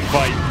GAIMIN's team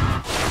fight.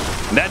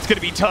 And that's going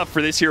to be tough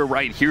for this hero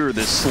right here,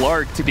 the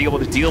Slark, to be able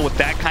to deal with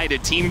that kind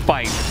of team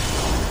fight.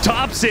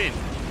 Topson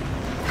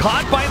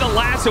caught by the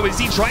lasso as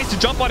he tries to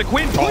jump on a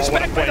Quinn, pushed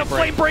back by the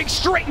flame break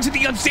straight into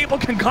the unstable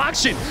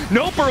concoction.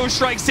 No Burrow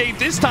Strike save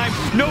this time,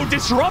 no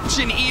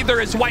disruption either,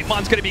 as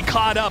Whitemon's going to be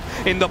caught up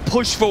in the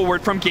push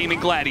forward from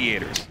GAIMIN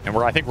Gladiators. And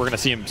I think we're going to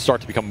see him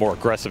start to become more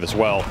aggressive as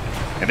well.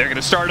 And they're going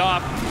to start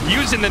off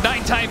using the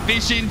nighttime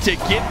vision to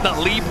get the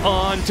leap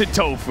on to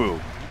Tofu.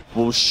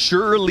 Will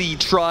surely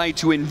try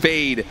to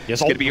invade.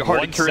 It's going to be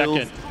hard to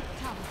kill.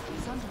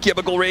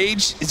 Chemical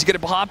Rage, is he going to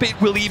pop it?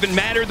 Will it even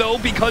matter though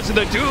because of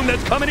the Doom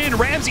that's coming in?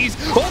 Ramses,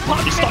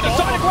 popping in the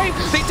Sonic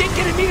Wave. They did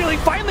get immediately.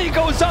 Finally it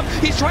goes up.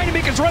 He's trying to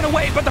make his run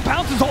away, but the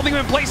Pounce is holding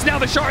him in place now.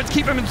 The Shards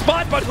keep him in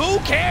spot, but who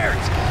cares?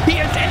 He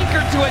is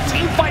anchored to a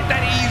team fight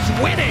that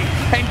he's winning,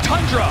 and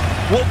Tundra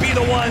will be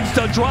the ones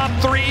to drop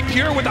 3.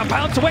 Pure with a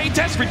Pounce away.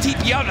 Desperate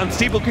TP out.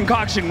 Unstable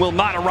Concoction will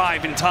not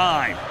arrive in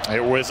time.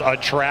 It was a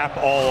trap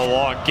all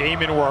along.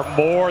 GAIMIN were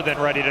more than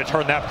ready to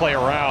turn that play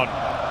around.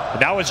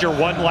 And that was your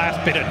one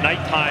last bit at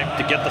nighttime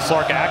to get the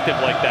Slark active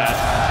like that.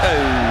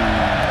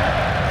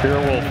 Pure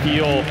will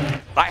feel.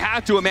 I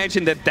have to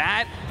imagine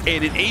that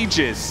and an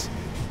Aegis,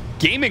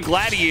 GAIMIN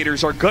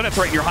Gladiators are going to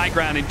threaten your high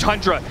ground, and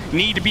Tundra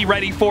need to be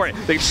ready for it.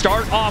 They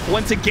start off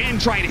once again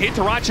trying to hit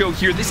Taracho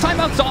here. This time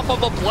it's off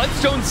of a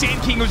Bloodstone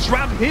Sand King who's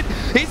trying to hit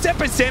his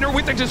Epicenter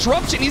with the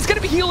disruption. He's going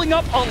to be healing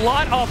up a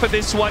lot off of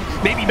this one.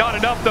 Maybe not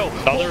enough though.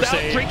 Hold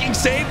out, drinking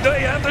save. They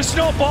have the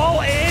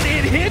snowball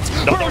and it hits.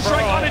 Burrow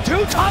Strike on it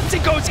too.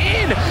 Topson goes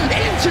in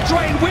to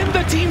try and win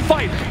the team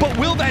fight. But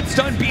will that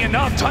stun be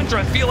enough?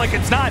 Tundra feel like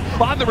it's not.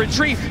 On the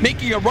retreat,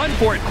 making a run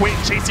for it. Quinn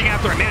chasing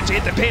after it. Managed to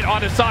hit the pit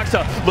onto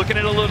Soxa. Looking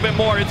at it a little bit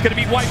more. It's going to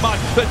be Whitemon,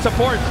 the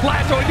support.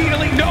 Lasso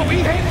immediately. No, he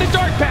hit the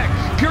Dark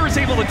Pack. Pure is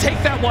able to take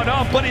that one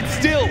off, but it's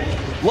still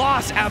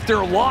loss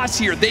after loss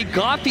here. They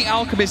got the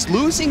Alchemist,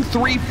 losing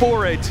 3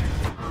 for it.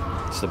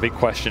 It's the big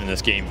question in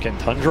this game. Can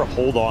Tundra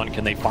hold on?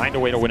 Can they find a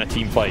way to win a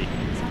team fight?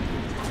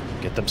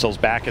 Get themselves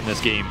back in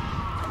this game.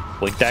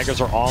 Blink Daggers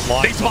are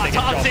online. They spot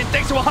Topson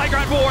thanks to a high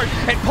ground board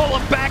and pull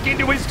him back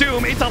into his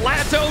doom. It's a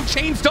lasso,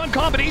 chain stun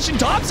combination.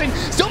 Topson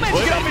still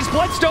managed to get off his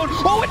Bloodstone.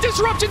 Oh, a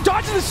disruption,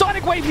 dodges the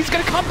Sonic Wave. He's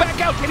going to come back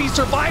out. Can he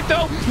survive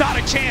though? Not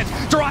a chance.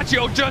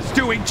 Taracho just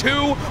doing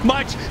too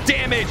much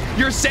damage.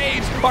 Your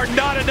saves are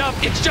not enough.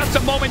 It's just a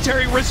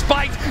momentary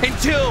respite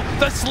until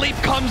the sleep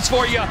comes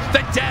for you.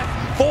 The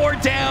death, 4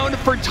 down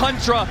for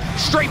Tundra.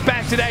 Straight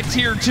back to that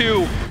tier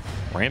 2.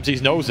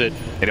 Ramses knows it.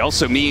 It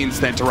also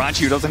means that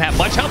Tarachu doesn't have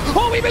much health.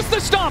 Oh, he missed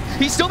the stomp!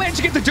 He still managed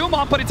to get the Doom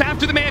off, but it's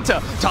after the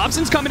Manta.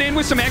 Topson's coming in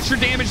with some extra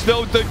damage,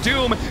 though. The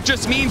Doom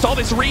just means all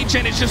this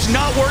regen is just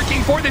not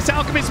working for this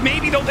Alchemist.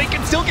 Maybe, though, they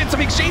can still get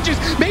some exchanges.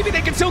 Maybe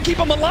they can still keep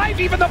him alive.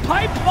 Even the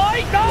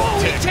pipeline. No,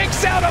 he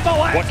takes out of the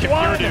last what can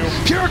one. Pure do?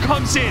 Pure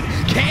comes in.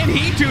 Can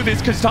he do this?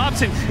 Because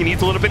Topson, he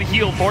needs a little bit of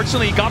heal.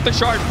 Fortunately, he got the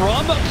shard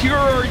from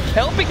Pure,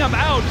 helping him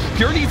out.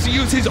 Pure needs to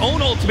use his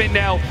own ultimate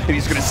now, and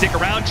he's going to stick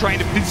around trying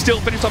to still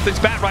finish off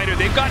this Bat Rider.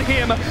 They've got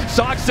him.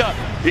 Soxa,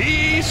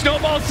 he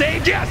snowball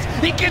saved. Yes,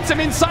 he gets him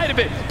inside of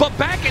it, but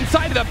back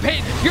inside of the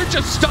pit, you're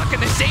just stuck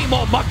in the same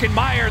old muck and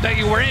mire that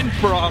you were in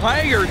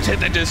prior to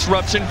the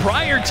disruption,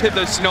 prior to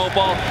the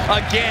snowball.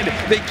 Again,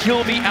 they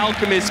kill the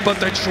Alchemist, but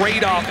the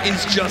trade-off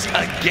is just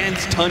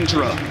against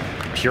Tundra.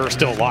 Pure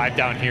still alive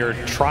down here,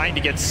 trying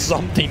to get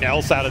something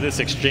else out of this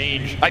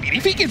exchange. I mean,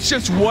 if he gets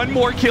just one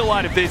more kill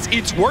out of this,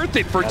 it's worth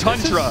it for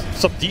Tundra.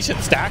 Some decent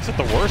stacks at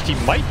the worst. He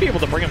might be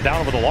able to bring him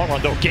down over the long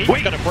run, though.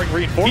 GAIMIN's going to bring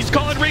reinforcements. He's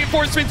calling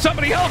reinforcements.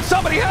 Somebody help!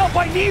 Somebody help!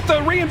 I need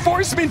the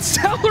reinforcements.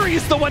 Celery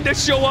is the one to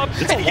show up,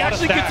 and he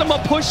actually gets him a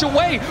push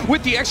away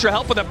with the extra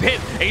help of the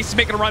pit. Ace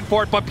making a run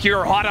for it, but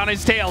Pure hot on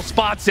his tail,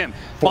 spots him.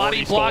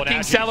 Body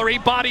blocking, Celery,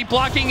 body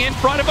blocking in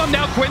front of him.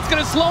 Now Quinn's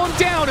going to slow him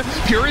down.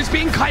 Pure is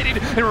being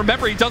kited, and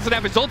remember, he doesn't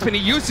have his ultimate. He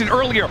used it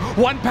earlier.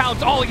 1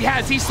 pound, all he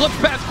has. He slips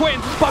past Quinn,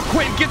 but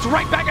Quinn gets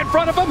right back in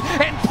front of him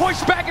and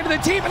pushed back into the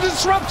team. And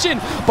disruption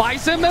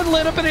buys him a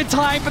little bit of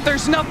time, but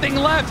there's nothing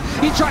left.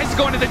 He tries to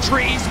go into the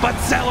trees, but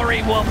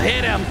Celery will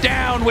hit him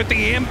down with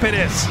the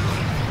impetus.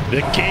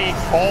 The gate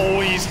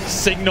always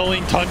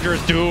signaling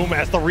Tundra's doom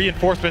as the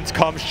reinforcements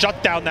come.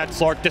 Shut down that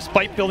Slark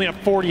despite building up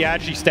 40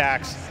 Agi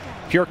stacks.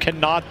 Pure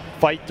cannot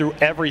fight through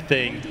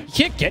everything. He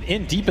can't get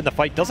in deep in the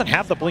fight, doesn't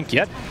have the blink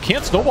yet.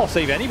 Can't snowball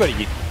save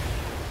anybody.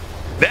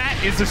 That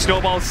is a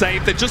snowball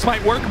save that just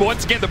might work.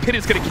 Once again, the pit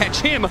is going to catch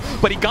him,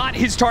 but he got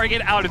his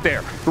target out of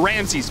there.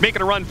 Ramsey's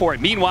making a run for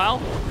it.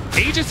 Meanwhile,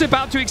 Age is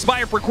about to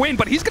expire for Quinn,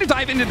 but he's going to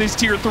dive into this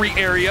tier 3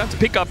 area to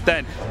pick up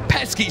that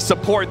pesky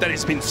support that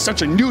has been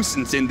such a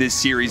nuisance in this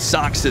series.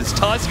 Sox's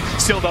Tusk,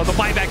 still though, the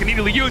buyback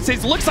immediately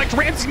uses. Looks like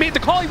Ramsey made the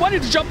call. He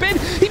wanted to jump in.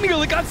 He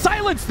immediately got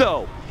silenced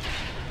though.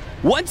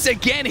 Once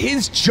again,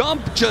 his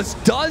jump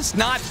just does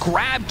not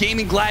grab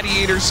Gaming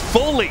Gladiators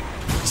fully.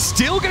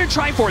 Still going to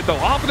try for it though,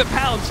 off of the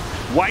pounds.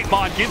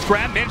 Whitemon gets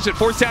grabbed, managed to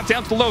force tap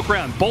down to the low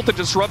ground. Both a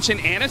disruption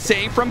and a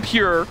save from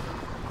Pure.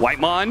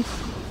 Whitemon,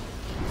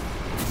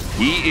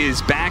 he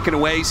is backing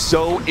away,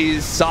 so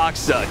is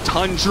Soxa.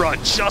 Tundra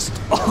just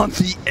on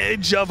the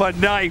edge of a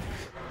knife.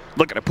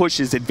 Looking to push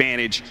his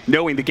advantage,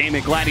 knowing the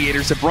Gaming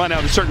Gladiators have run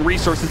out of certain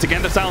resources.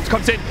 Again, the silence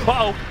comes in.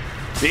 Uh-oh.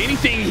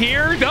 Anything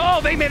here? No,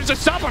 they managed to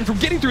stop him from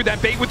getting through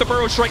that bait with the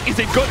Burrow Strike. Is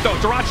it good though?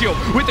 Duraccio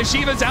with the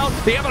Shivas out.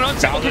 They have an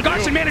unstable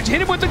Kakashi managed to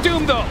hit him with the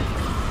Doom though.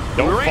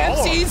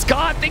 Ramsey's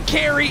got the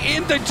carry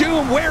in the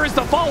Doom. Where is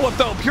the follow-up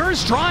though?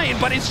 Pure's trying,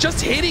 but it's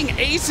just hitting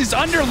Ace's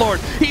Underlord.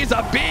 He's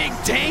a big,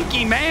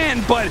 tanky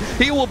man, but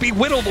he will be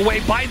whittled away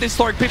by this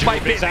Lark bit by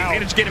bit. They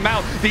managed to get him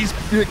out. These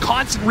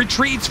constant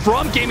retreats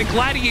from Gaming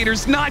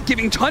Gladiators not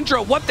giving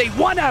Tundra what they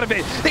want out of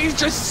it. They're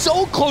just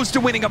so close to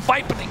winning a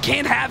fight, but they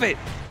can't have it.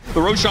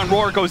 The Roshan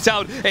Roar goes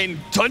out, and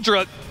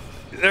Tundra,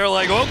 they're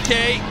like,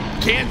 okay,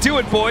 can't do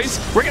it, boys.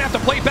 We're gonna have to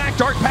play back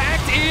Dark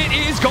Pact.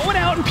 It is going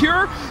out in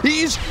Pure.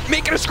 He's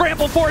making a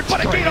scramble for it,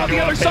 but a gate on the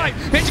other side.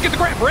 Managed to get the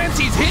grab.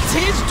 Ramses hits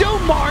his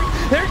Doom mark.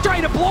 They're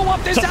trying to blow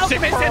up this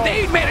Alchemist, and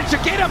they managed to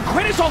get him.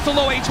 Quinn is also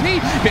low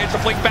HP. Managed to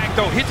flick back,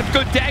 though. Hits a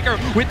good dagger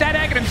with that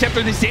Aghanim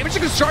Scepter. This damage is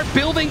gonna start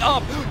building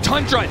up.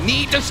 Tundra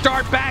need to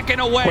start backing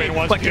away,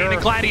 but Gaming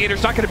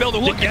Gladiators not gonna build it.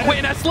 Look at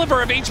Quinn, a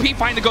sliver of HP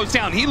finally goes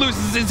down. He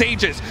loses his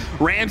Aegis.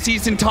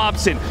 Ramses and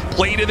Topson,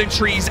 play to the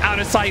trees, out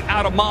of sight,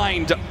 out of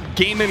mind.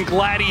 Gaming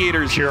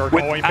Gladiators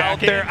without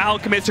their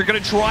Alchemists are going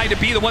to try to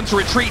be the ones to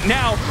retreat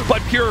now,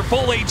 but Pure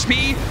full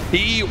HP.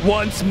 He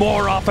wants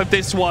more off of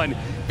this one.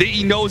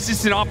 He knows this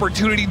is an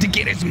opportunity to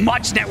get as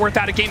much net worth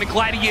out of Gaming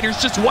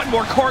Gladiators. Just one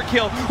more core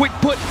kill would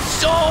put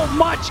so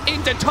much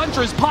into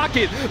Tundra's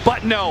pocket,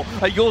 but no,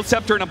 a Yule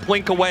Scepter and a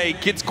blink away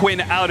gets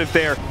Quinn out of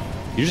there.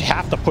 You just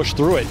have to push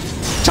through it.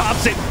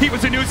 Topson, he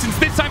was a nuisance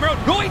this time around.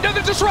 Oh,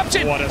 another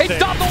disruption. It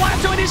stopped the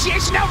lasso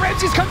initiation. Now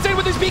Ramses comes in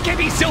with his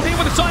BKB. Still hit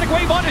with a Sonic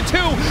Wave onto 2.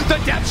 The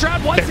Death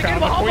Shroud once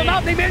again will help him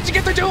out. They managed to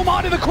get the Doom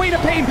onto the Queen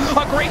of Pain.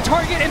 A great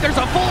target, and there's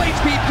a full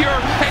HP Pure.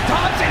 And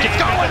Topson is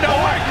going to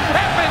work.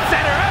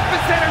 Epicenter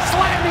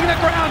slamming the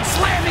ground,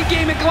 slamming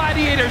Gaming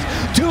Gladiators.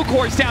 2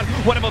 cores down.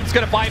 One of them's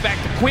going to buy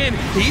back to Quinn.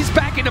 He's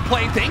back into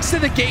play thanks to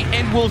the gate,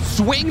 and will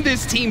swing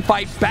this team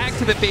fight back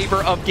to the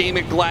favor of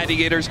Gaming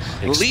Gladiators.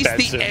 At least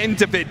the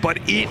end of it, but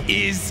it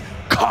is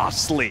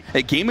costly.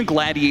 Gaming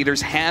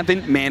Gladiators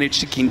haven't managed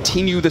to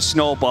continue the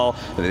snowball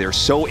that they're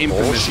so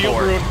infamous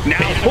for. Now,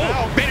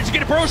 managed to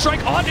get a Burrow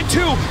Strike onto 2.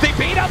 They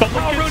bait out the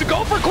Power Rune to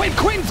go for Quinn.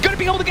 Quinn's going to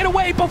be able to get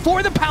away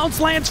before the pounce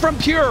lands from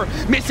Pure.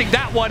 Missing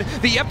that one.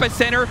 The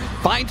Epicenter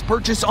finds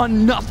purchase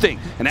on nothing.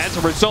 And as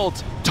a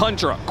result,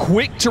 Tundra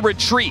quick to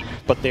retreat.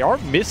 But they are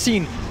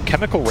missing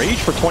Chemical Rage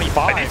for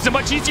 25. And it's a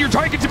much easier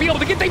target to be able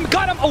to get. They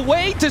got him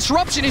away.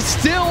 Disruption is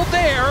still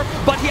there,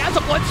 but he has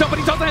a Bloodstone, but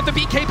he doesn't have the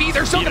BKB.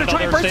 They're still going to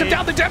try and burst him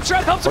down. The Depth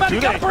Shroud helps him out. He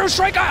got a Burrow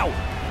Strike out.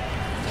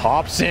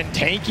 Topson,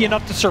 tanky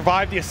enough to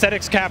survive the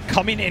Aesthetics cap,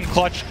 coming in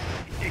clutch.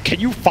 Can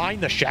you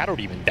find the Shadow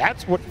Demon?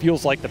 That's what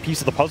feels like the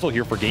piece of the puzzle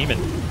here for Gaimin.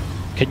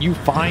 Can you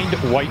find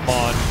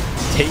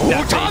Whitemon? Take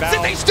that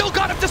Topson, they still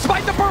got him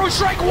despite the Burrow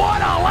Strike.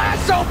 What a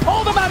lasso!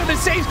 Pulled him out of the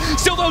saves.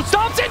 Still though,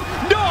 Topson,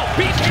 no!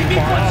 BKB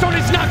Bloodstone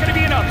is not going to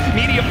be enough.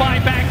 Media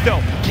buyback though.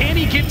 Can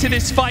he get to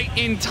this fight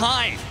in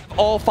time?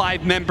 All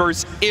 5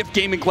 members if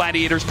Gaming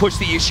Gladiators push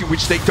the issue,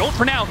 which they don't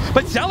for now.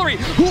 But Celery,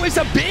 who is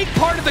a big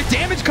part of the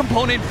damage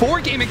component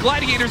for Gaming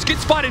Gladiators, gets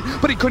spotted,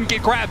 but he couldn't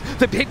get grabbed.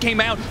 The pit came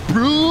out,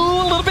 brew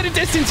a little bit of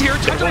distance here.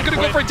 Tundra gonna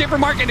go for a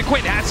different mark, and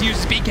Quinn has to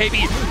use his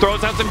BKB.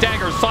 Throws out some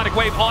daggers, Sonic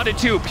Wave onto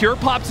 2. Pure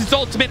pops his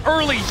ultimate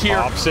early here,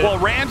 while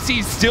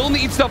Ramsey still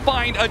needs to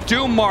find a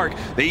Doom mark.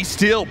 They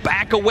still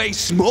back away,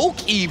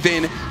 smoke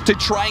even, to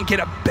try and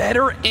get a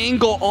better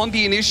angle on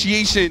the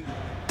initiation.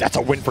 That's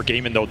a win for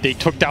Gaimin though. They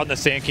took down the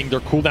Sand King.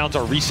 Their cooldowns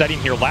are resetting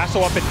here. Lasso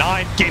up at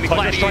 9. Gaming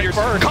Gladiators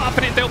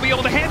confident they'll be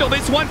able to handle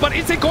this one, but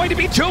is it going to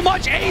be too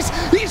much? Ace,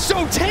 he's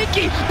so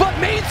tanky, but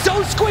made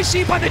so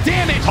squishy by the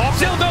damage.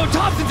 Still though,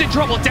 Topson's in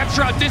trouble. Depth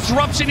Shroud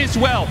disruption as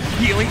well.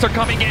 Healings are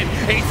coming in.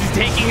 Ace is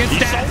taking his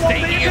stats,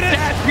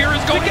 Pure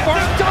is going for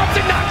him.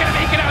 Topson not gonna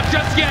make it out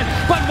just yet,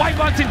 but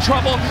Whitemon's in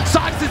trouble.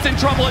 Sox is in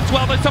trouble as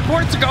well. The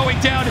supports are going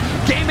down.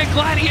 Gaming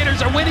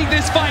Gladiators are winning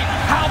this fight.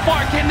 How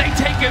far can they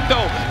take it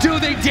though?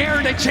 Do they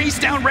dare to chase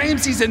down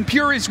Ramses and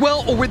Pure as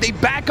well, or would they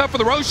back up for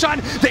the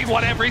Roshan? They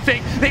want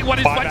everything. They want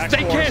as much as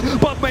they can,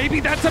 but maybe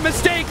that's a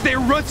mistake.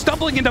 They're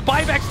stumbling into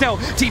buybacks now.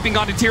 Teeping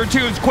onto tier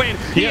 2's Quinn.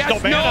 He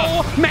has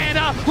no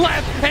mana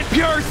left, and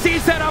Pure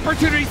sees that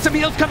opportunity. Some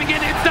heals coming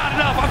in. It's not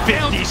enough. A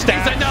bounce is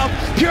enough.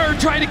 Pure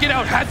trying to get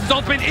out. Has his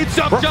ultimate. It's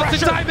up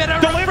just in time. And a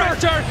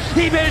refresher.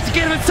 He managed to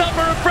get himself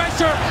a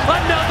refresher.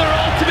 Another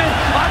ultimate.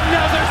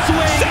 Another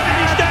swing.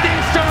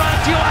 This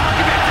Durantio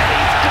Alchemist, and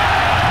he's got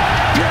it.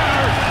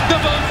 Pure, the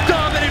most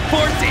dominant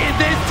force in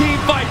this team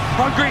fight.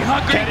 Hungry,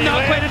 not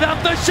quite enough.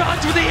 The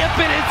shots with the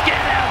impetus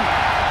get him.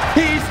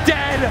 He's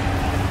dead.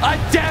 A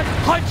death,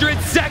 100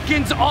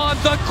 seconds on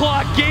the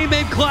clock.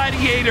 GAIMIN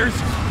Gladiators,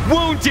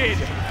 wounded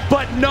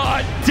but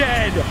not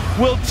dead,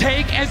 will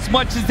take as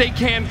much as they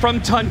can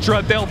from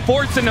Tundra. They'll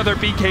force another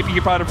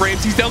BKB out of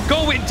Ramses. They'll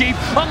go in deep.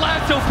 A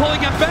lasso pulling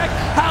him back.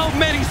 How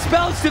many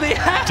spells do they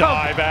have?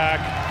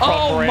 Dieback.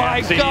 Oh my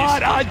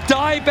God, a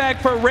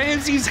dieback for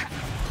Ramses.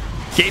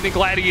 GAIMIN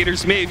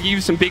Gladiators may have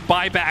used some big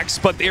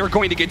buybacks, but they are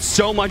going to get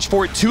so much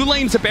for it. 2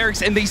 lanes of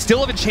barracks, and they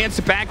still have a chance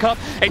to back up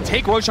and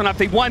take Roshan if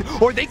they want,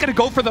 or they could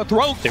go for the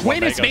throw.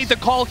 Quinn has made the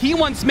call. He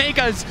wants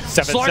Megas.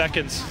 7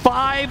 seconds.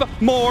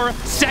 5 more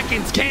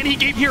seconds. Can he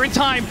get here in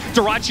time?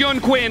 Durantio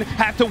and Quinn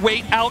have to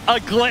wait out a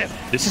glyph.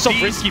 This is a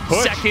risky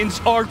push. Seconds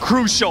are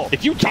crucial.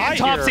 If you die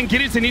can Topson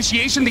get his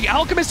initiation? The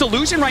Alchemist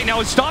illusion right now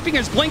is stopping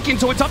his blinking,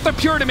 so it's up to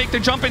Pure to make the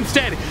jump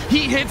instead. He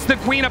hits the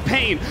Queen of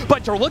Pain,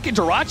 but to look at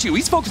Durantio,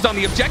 he's focused on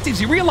the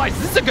objectives. You realize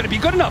this isn't going to be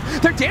good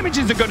enough. Their damage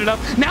isn't good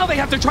enough. Now they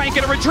have to try and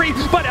get a retreat,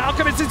 but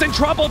Alchemist is in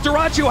trouble.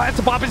 Durantio has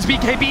to pop his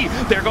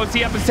BKB. There goes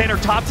the epicenter.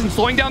 Topson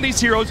slowing down these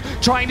heroes,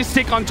 trying to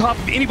stick on top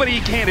of anybody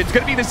he can. It's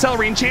going to be the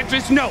Celery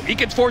Enchantress. No, he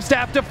gets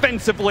 4-staff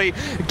defensively.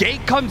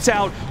 Gate comes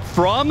out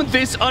from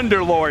this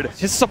Underlord.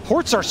 His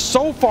supports are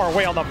so far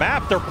away on the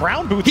map. They're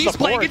brown boots He's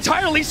playing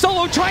entirely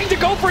solo, trying to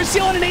go for a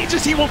seal, and an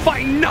Aegis. He will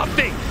find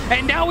nothing.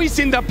 And now he's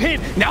in the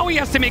pit. Now he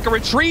has to make a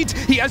retreat.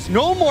 He has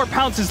no more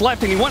pounces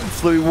left, and he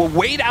wants to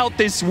wait out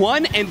this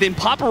one and then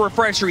pop a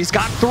refresher. He's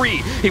got 3.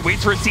 He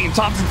waits for a scene.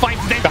 Topson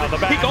finds his entrance.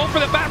 He goes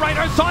for the bat right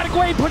now. Sonic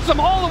Wave puts them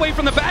all away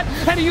from the bat,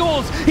 and he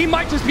ults. He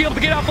might just be able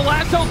to get off the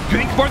lasso.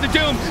 Going for the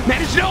Doom.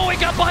 Managed. No, he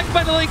got blocked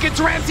by the link. It's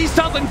Ramses.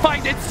 Sutherland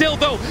finds it still,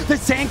 though. The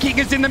Sand King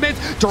is in the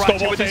midst.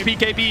 Durantio with his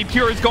BKB.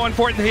 Pure is going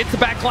for it and hits the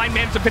back line.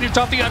 Managed to finish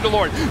off the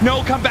Underlord.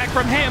 No comeback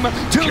from him.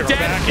 2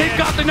 dead. They've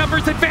got the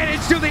numbers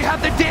advantage. Do they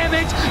have the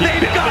damage?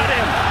 They've got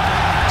him.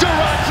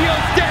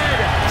 Durantio's dead.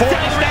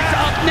 Celery's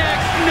up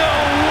next. No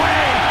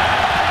way.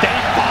 They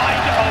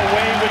find a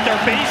way with their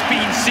base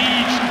being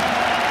sieged.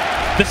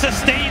 The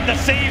sustain, the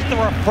save, the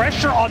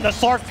refresher on the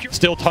Slark.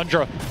 Still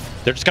Tundra.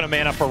 They're just going to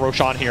man up for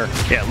Roshan here.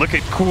 Yeah, look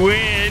at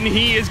Quinn.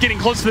 He is getting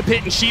close to the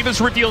pit, and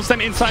Shivas reveals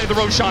them inside the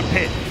Roshan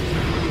pit.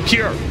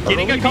 Pure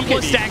getting a couple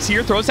of stacks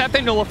here, throws out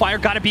that nullifier,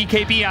 got a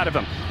BKB out of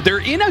him. They're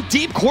in a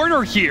deep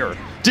corner here.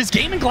 Does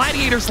GAIMIN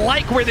Gladiators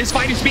like where this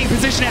fight is being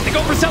positioned at? They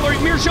go for Celery.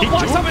 Mirror Shield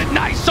blocks of it.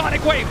 Nice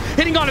Sonic Wave.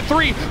 Hitting on a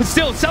 3. But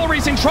still,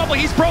 Celery's in trouble.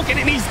 He's broken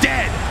and he's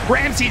dead.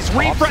 Ramses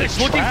refresh,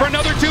 looking for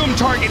another Doom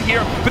target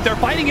here. But they're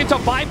fighting into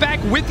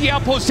buyback with the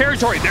outpost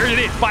territory. There it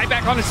is.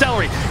 Buyback on the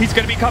Celery. He's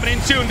going to be coming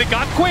in soon. They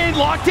got Quinn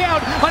locked down.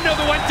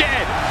 Another one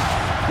dead.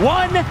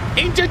 1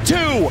 into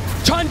 2.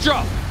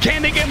 Tundra.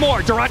 Can they get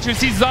more? Durantio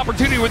sees his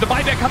opportunity with the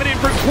buyback coming in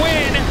for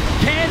Quinn.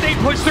 Can they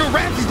push through?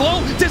 Ramses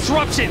low.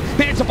 Disruption.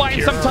 Managed to buy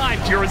in some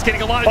time. Pure is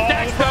getting a lot of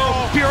stacks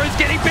though. Pure is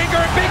getting bigger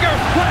and bigger.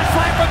 What a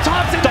slap from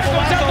Topson. There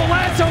goes down the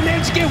lasso.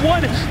 Managed to get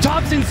 1.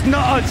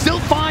 Topson's still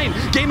fine.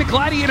 GAIMIN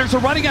Gladiators are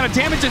running out of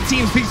damage it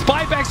seems. These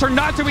buybacks are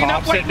not doing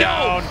enough. Wait,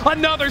 no.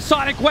 Another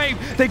Sonic Wave.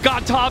 They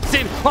got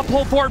Topson. A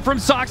pull forward from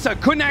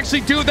Soxa. Couldn't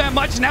actually do that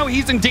much. Now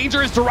he's in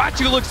danger as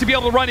Durantio looks to be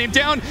able to run him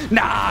down.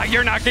 Nah,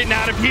 you're not getting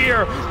out of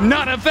here.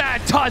 None of that.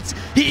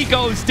 He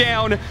goes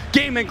down.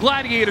 GAIMIN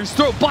Gladiators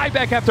throw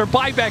buyback after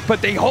buyback,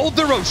 but they hold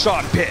the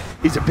Roshan pit.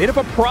 Is a bit of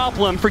a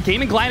problem for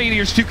GAIMIN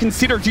Gladiators to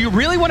consider. Do you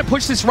really want to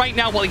push this right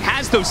now while he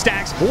has those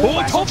stacks?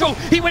 Oh, Topo,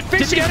 he went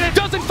fishing,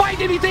 doesn't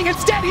find anything.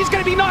 Instead, he's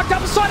going to be knocked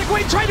up. Sonic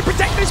Wave trying to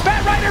protect this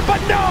Bat Rider,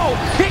 but no,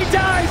 he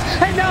dies.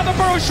 And now the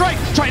Burrow Strike,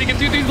 trying to get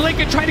through the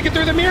Lincoln, trying to get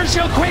through the Mirror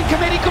Shield. Quinn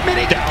committing,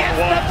 he gets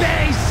the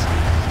base.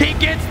 He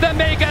gets the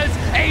Megas.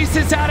 Ace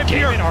is out of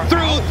here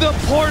through the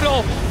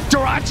portal.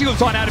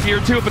 Durantio's on out of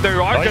here too, but they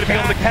are going to be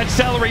able to catch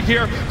Celery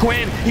here.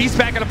 Quinn, he's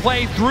back into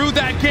play through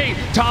that gate.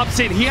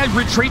 Topson, he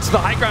retreats to the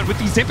high ground with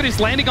these impetus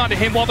landing onto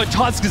him while the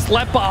Tusk is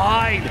left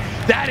behind.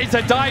 That is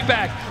a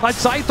dieback. A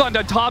Scythe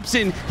onto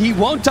Topson. He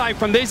won't die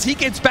from this. He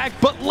gets back,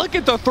 but look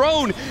at the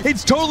throne.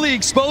 It's totally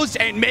exposed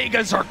and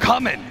Megas are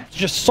coming.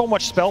 Just so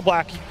much spell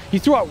black. He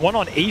threw out 1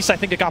 on Ace. I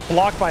think it got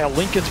blocked by a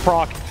Lincoln's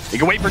proc. He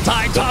can wait for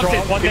time.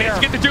 Topson managed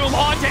to get the Doom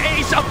onto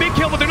Ace. A big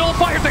kill with a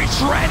nullifier. They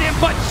shred him,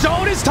 but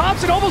so does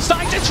Topson. Almost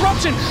dying.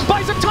 Disruption.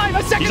 Buys him time.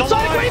 A second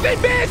Sonic Wave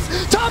and miss.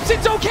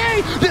 Topson's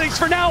okay. At least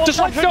for now.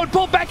 Bloodstone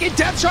pulled back in.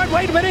 Death Shard.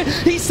 Wait a minute.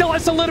 He still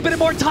has a little bit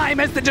more time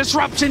as the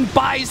disruption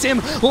buys him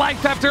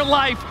life after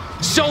life.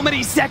 So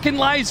many second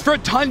lives for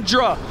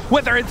Tundra.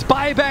 Whether it's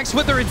buybacks,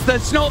 whether it's the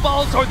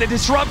snowballs or the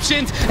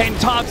disruptions, and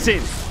Topson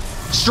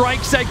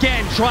strikes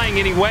again, trying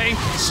anyway.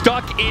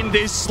 Stuck in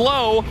this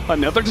slow.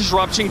 Another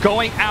disruption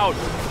going out.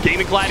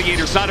 GAIMIN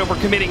Gladiators not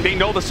overcommitting. They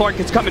know the Slark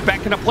is coming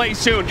back into play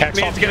soon.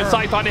 Managed to get a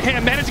scythe onto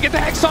him. Managed to get the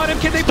Hex on him.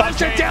 Can they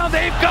bust it down?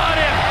 They've got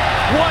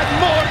him. One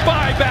more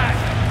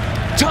buyback.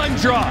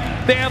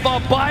 Tundra, they have a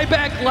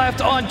buyback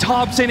left on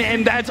Topson,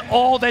 and that's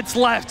all that's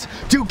left.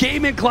 Do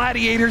GAIMIN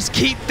Gladiators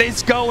keep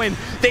this going?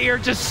 They are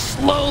just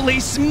slowly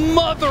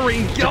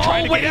smothering.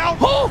 Trying to get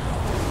out.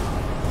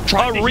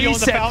 A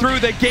reset through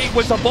the gate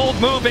was a bold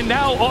move, and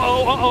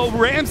now,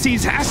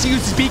 Ramses has to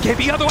use his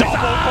BKB, otherwise, the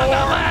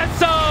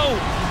lasso!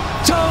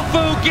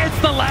 Tofu gets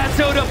the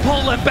lasso to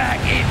pull him back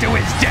into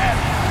his death.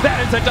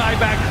 That is a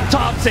dieback.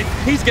 Topson,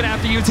 he's going to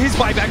have to use his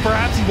buyback.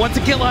 Perhaps he wants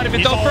a kill out of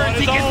it, though. First,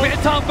 he gets bit.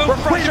 Tofu,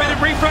 wait a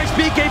minute, refresh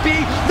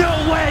BKB. No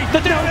way,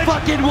 no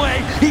fucking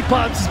way. He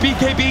pops his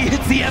BKB,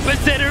 hits the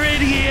epicenter,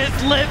 and he is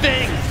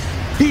living.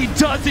 He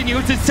doesn't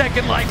use his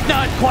second life.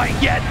 Not quite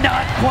yet.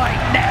 Not quite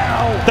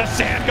now. The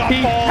sand got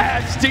He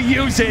has to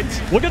use it.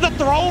 Look at the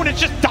throne. It's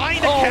just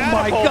dying to catapult.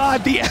 My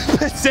God. The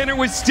epicenter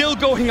was still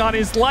going on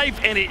his life,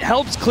 and it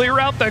helps clear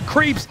out the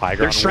creeps.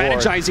 They're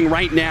strategizing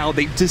right now.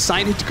 They've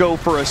decided to go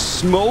for a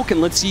smoke,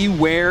 and let's see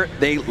where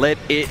they let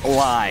it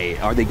lie.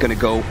 Are they going to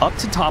go up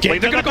to top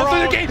lane? They're going to go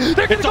through the gate.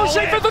 They're going to go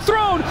straight for the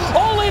throne.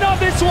 All in on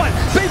this one.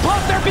 They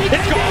pop their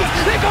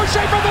BKBs. They go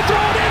straight for the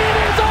throne, and it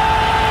is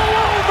all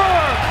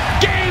over.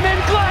 GAIMIN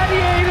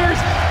Gladiators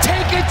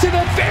take it to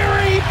the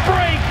very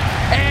brink,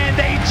 and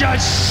they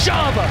just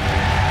shove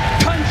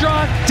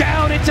Tundra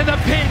down into the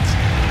pit.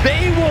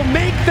 They will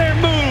make their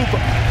move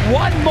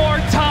one more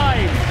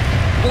time.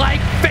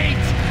 Like fate,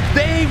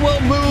 they will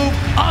move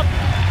up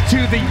to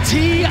the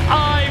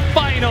TI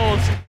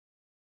Finals.